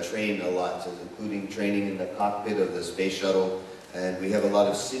 we train a lot, including training in the cockpit of the space shuttle, and we have a lot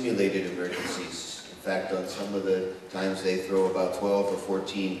of simulated emergencies. In fact, on some of the times they throw about 12 or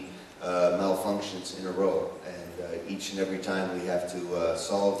 14 malfunctions in a row, and each and every time we have to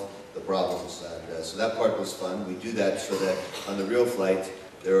solve the problems. And so that part was fun. We do that so that on the real flight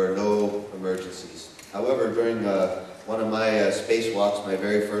there are no emergencies. However, during one of my spacewalks, my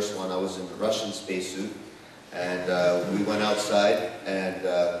very first one, I was in the Russian spacesuit, and we went outside, and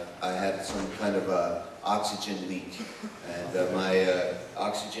I had some kind of oxygen leak, and my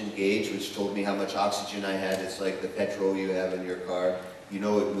oxygen gauge, which told me how much oxygen I had, it's like the petrol you have in your car. You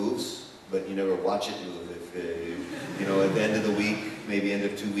know it moves, but you never watch it move. If you know, at the end of the week, maybe end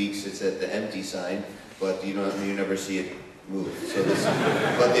of 2 weeks, it's at the empty sign, but you never see it move. So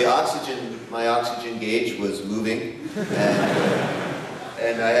but the oxygen, my oxygen gauge was moving,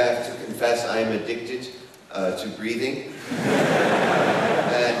 and I have to confess I'm addicted to breathing.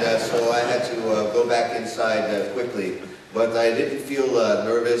 And so I had to go back inside quickly. But I didn't feel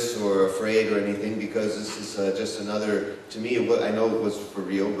nervous or afraid or anything, because this is just another, to me, I know it was for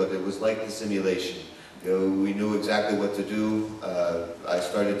real, but it was like the simulation. You know, we knew exactly what to do. I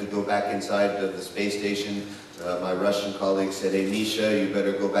started to go back inside of the space station. My Russian colleague said, "Hey, Misha, you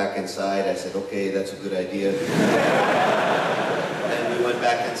better go back inside." I said, "Okay, that's a good idea." And we went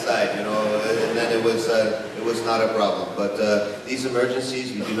back inside, you know, and then it was not a problem. But these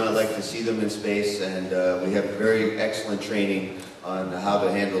emergencies, we do not like to see them in space, and we have very excellent training on how to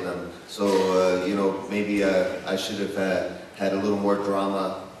handle them. So, you know, maybe I should have had a little more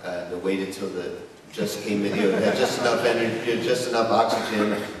drama and waited till the just came in, you know, had just enough energy, just enough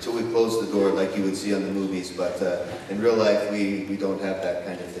oxygen till we closed the door, like you would see on the movies. But in real life, we don't have that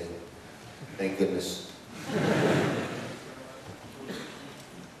kind of thing. Thank goodness.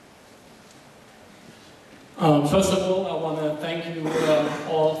 First of all, I want to thank you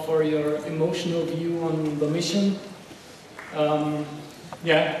all for your emotional view on the mission.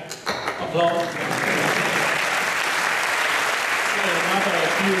 Yeah, applause. So another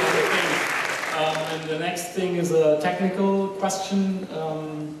few other things. And the next thing is a technical question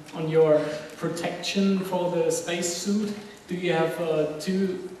on your protection for the spacesuit. Do you have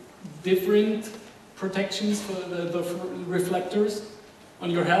two different protections for the reflectors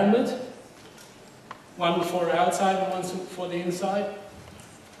on your helmet? One for outside and one for the inside?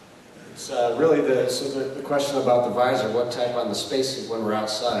 It's really the question about the visor, what type on the spacesuit when we're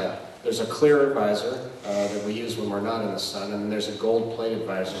outside. There's a clear visor that we use when we're not in the sun, and then there's a gold-plated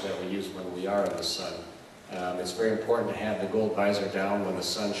visor that we use when we are in the sun. It's very important to have the gold visor down when the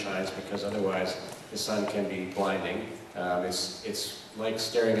sun shines, because otherwise the sun can be blinding. It's like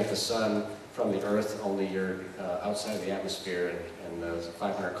staring at the sun from the Earth, only you're outside of the atmosphere and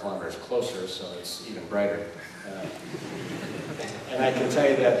 500 kilometers closer, so it's even brighter. And I can tell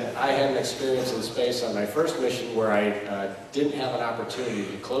you that I had an experience in space on my first mission where I didn't have an opportunity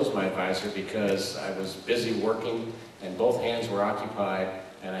to close my visor because I was busy working and both hands were occupied,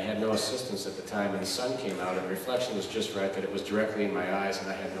 and I had no assistance at the time, and the sun came out and the reflection was just right that it was directly in my eyes, and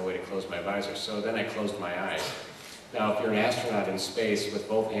I had no way to close my visor. So then I closed my eyes. Now, if you're an astronaut in space with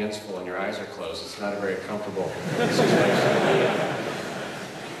both hands full and your eyes are closed, it's not a very comfortable situation to be in.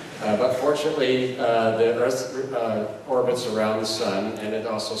 But fortunately, the Earth orbits around the Sun, and it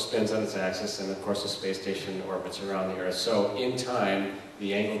also spins on its axis, and of course the space station orbits around the Earth. So in time,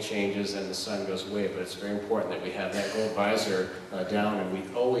 the angle changes and the Sun goes away, but it's very important that we have that gold visor down, and we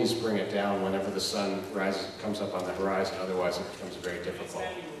always bring it down whenever the Sun comes up on the horizon, otherwise it becomes very difficult.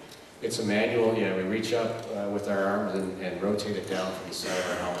 It's a manual, yeah, we reach up with our arms and rotate it down from the side of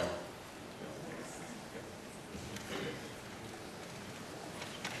our helmet.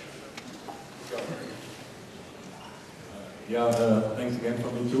 Thanks again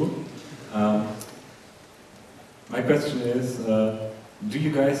for me too. My question is, do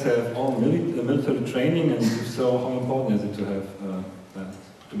you guys have all military training, and if so, how important is it to have that,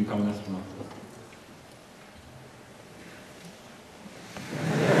 to become an astronaut?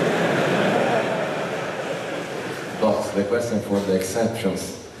 That's the question for the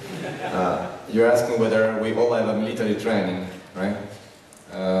exceptions. You're asking whether we all have a military training, right?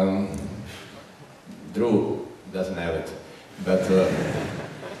 Drew doesn't have it, but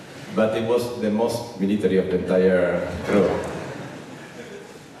it was the most military of the entire crew.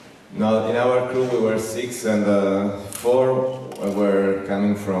 Now, in our crew we were 6, and 4 were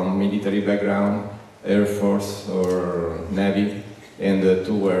coming from military background, Air Force or Navy, and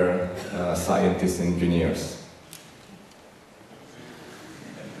 2 were scientists, engineers.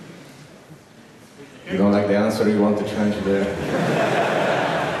 You don't like the answer, you want to change the...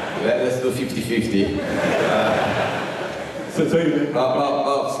 Let's do 50-50. So you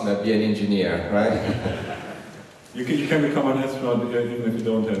Bob's not be an engineer, right? You can become an astronaut even if you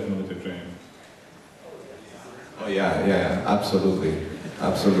don't have military training. Oh yeah, absolutely.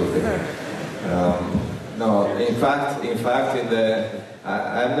 No, in fact,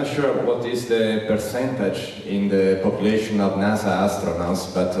 I'm not sure what is the percentage in the population of NASA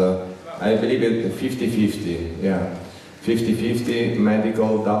astronauts, but I believe it's 50-50, yeah. 50-50,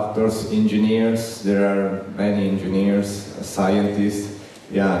 medical, doctors, engineers, there are many engineers, scientists.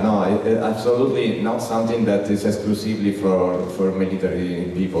 Yeah, no, absolutely not something that is exclusively for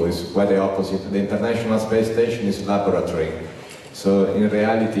military people. It's quite the opposite. The International Space Station is a laboratory. So in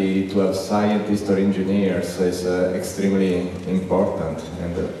reality, to have scientists or engineers is extremely important.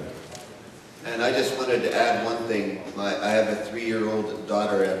 And I just wanted to add one thing. I have a 3-year-old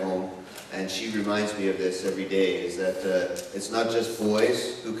daughter at home, and she reminds me of this every day, is that it's not just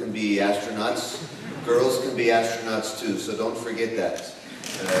boys who can be astronauts, girls can be astronauts too, so don't forget that.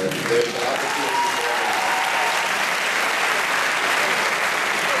 There's an opportunity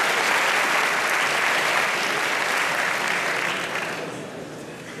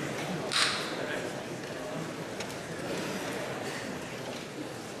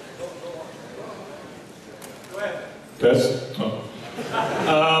Yes? Oh.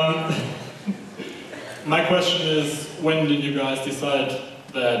 My question is, when did you guys decide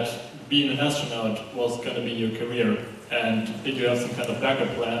that being an astronaut was going to be your career? And did you have some kind of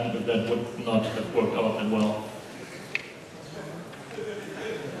backup plan if that would not have worked out that well?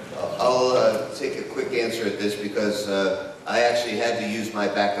 I'll take a quick answer at this because I actually had to use my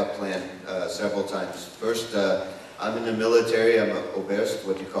backup plan several times. First, I'm in the military, I'm an oberst,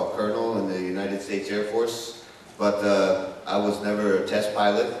 what you call colonel in the United States Air Force, but I was never a test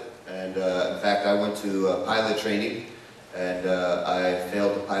pilot, and in fact I went to pilot training, and I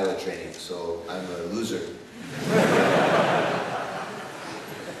failed the pilot training, so I'm a loser.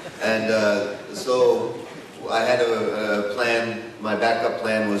 And so I had a plan. My backup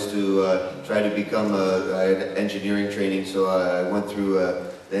plan was to try to become I had engineering training, so I went through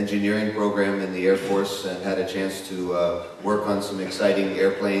the engineering program in the Air Force and had a chance to work on some exciting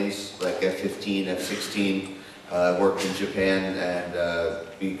airplanes like F-15, F-16. I worked in Japan, and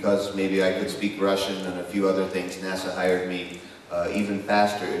because maybe I could speak Russian and a few other things, NASA hired me even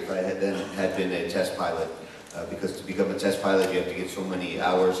faster if I had been a test pilot. Because to become a test pilot, you have to get so many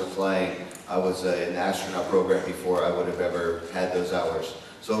hours of flying. I was in the astronaut program before I would have ever had those hours.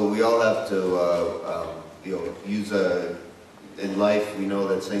 So we all have to, use in life. We know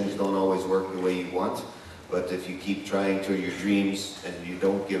that things don't always work the way you want, but if you keep trying to your dreams and you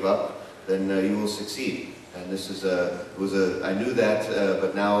don't give up, then you will succeed. And this is I knew that,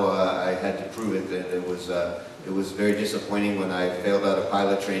 but now I had to prove it. And it was very disappointing when I failed out of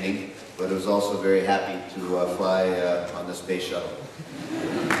pilot training. But I was also very happy to fly on the Space Shuttle.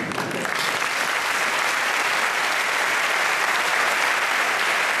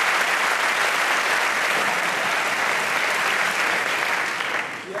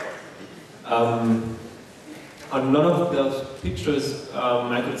 On none of those pictures,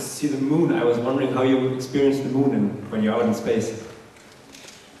 I could see the moon. I was wondering how you experience the moon when you're out in space.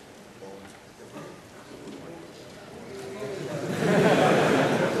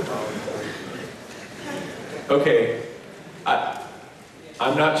 Okay,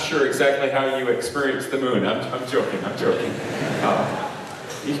 I'm not sure exactly how you experience the moon. I'm joking, I'm joking.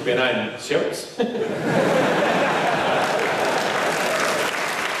 Ich bin ein Scherz.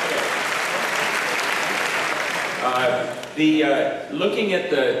 Looking at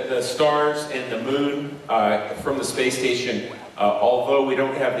the stars and the moon from the space station, although we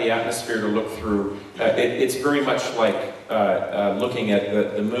don't have the atmosphere to look through, it's very much like looking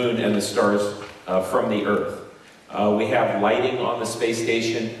at the moon and the stars from the Earth. We have lighting on the space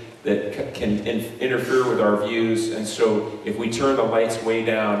station that can interfere with our views, and so if we turn the lights way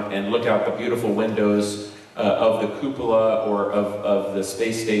down and look out the beautiful windows of the cupola or of the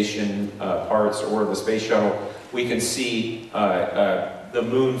space station parts or the space shuttle, we can see the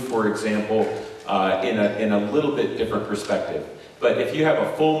moon, for example, in a little bit different perspective. But if you have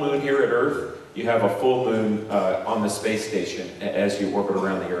a full moon here at Earth, you have a full moon on the space station as you orbit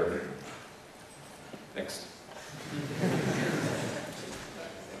around the Earth. Next.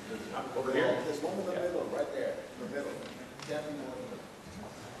 Over here. There's one in the middle, right there. In the middle.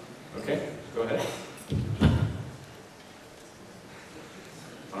 Okay, go ahead.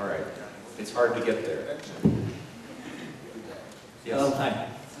 All right. It's hard to get there. Yes. Hi.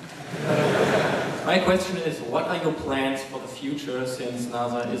 My question is, what are your plans for the future since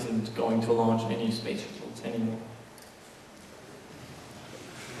NASA isn't going to launch any space shuttles anymore?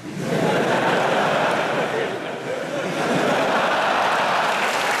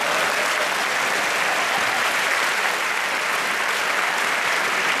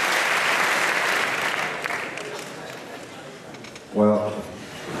 Well,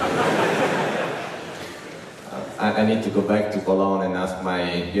 I need to go back to Cologne and ask my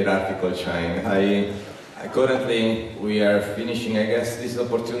hierarchical chain. Currently, we are finishing, I guess this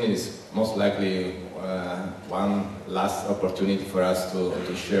opportunity is most likely one last opportunity for us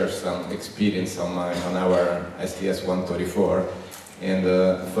to share some experience on our STS-134. And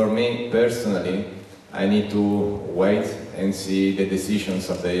for me personally, I need to wait and see the decisions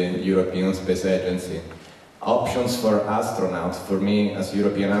of the European Space Agency. Options for astronauts, for me as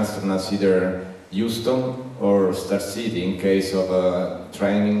European astronauts, either Houston or Star City in case of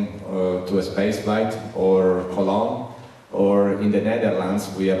training to a space flight, or Cologne, or in the Netherlands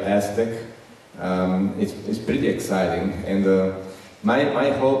we have Aztec. It's pretty exciting, and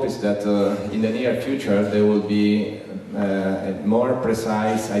my hope is that in the near future there will be more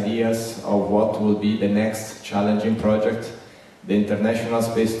precise ideas of what will be the next challenging project. The International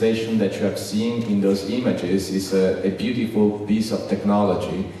Space Station that you have seen in those images is a beautiful piece of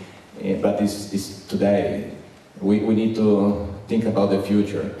technology, but it's today. We need to think about the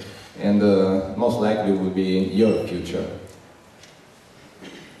future, and most likely will be your future.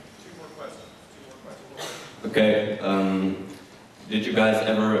 Okay, did you guys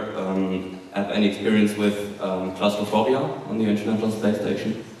ever have any experience with claustrophobia on the International Space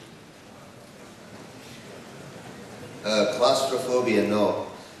Station? Claustrophobia, no.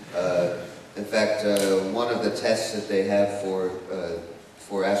 In fact, one of the tests that they have for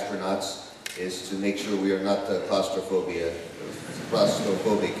astronauts is to make sure we are not claustrophobic,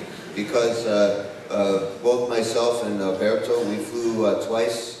 because both myself and Berto, we flew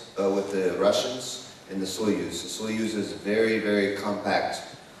twice with the Russians in the Soyuz. The Soyuz is very, very compact.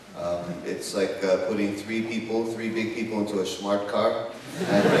 It's like putting three big people into a smart car,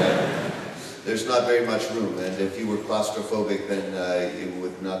 and there's not very much room, and if you were claustrophobic, then it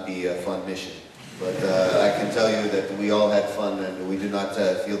would not be a fun mission. But I can tell you that we all had fun, and we do not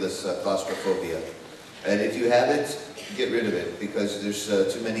feel this claustrophobia. And if you have it, get rid of it, because there's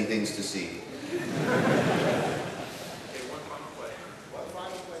too many things to see.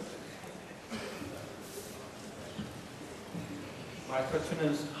 My question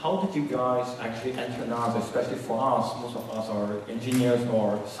is, how did you guys actually enter NASA, especially for us? Most of us are engineers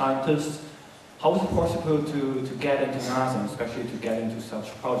or scientists. How is it possible to get into NASA, especially to get into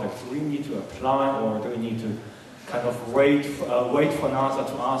such projects? Do we need to apply, or do we need to kind of wait for NASA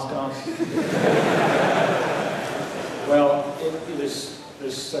to ask us? Well,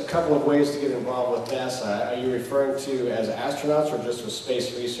 there's a couple of ways to get involved with NASA. Are you referring to as astronauts or just with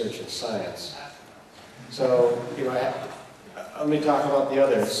space research and science? So, you know, let me talk about the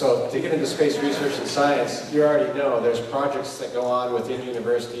others. So to get into space research and science, you already know there's projects that go on within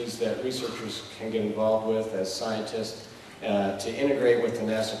universities that researchers can get involved with as scientists to integrate with the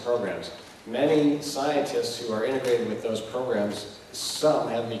NASA programs. Many scientists who are integrated with those programs, some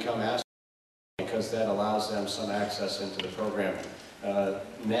have become astronauts because that allows them some access into the program.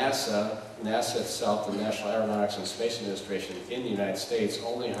 NASA itself, the National Aeronautics and Space Administration in the United States,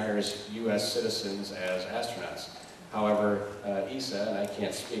 only hires U.S. citizens as astronauts. However, ESA, and I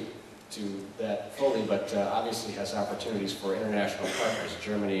can't speak to that fully, but obviously has opportunities for international partners.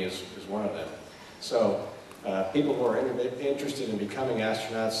 Germany is one of them. So people who are interested in becoming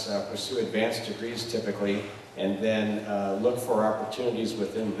astronauts pursue advanced degrees typically, and then look for opportunities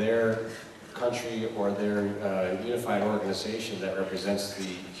within their country or their unified organization that represents the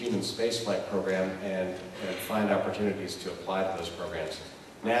human spaceflight program, and find opportunities to apply to those programs.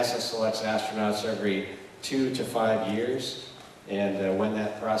 NASA selects astronauts every 2 to 5 years, and when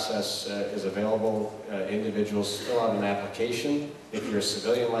that process is available, individuals fill out an application. If you're a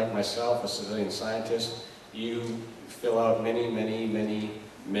civilian like myself, a civilian scientist, you fill out many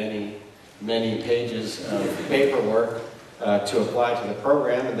pages of paperwork to apply to the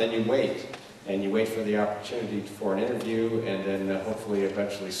program, and then you wait. And you wait for the opportunity for an interview, and then hopefully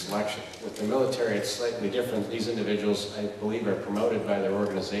eventually selection. With the military, it's slightly different. These individuals, I believe, are promoted by their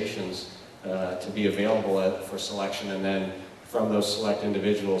organizations to be available for selection, and then from those select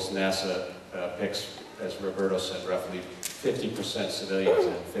individuals, NASA picks, as Roberto said, roughly 50% civilians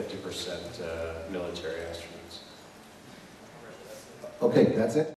and 50% military astronauts. Okay, that's it.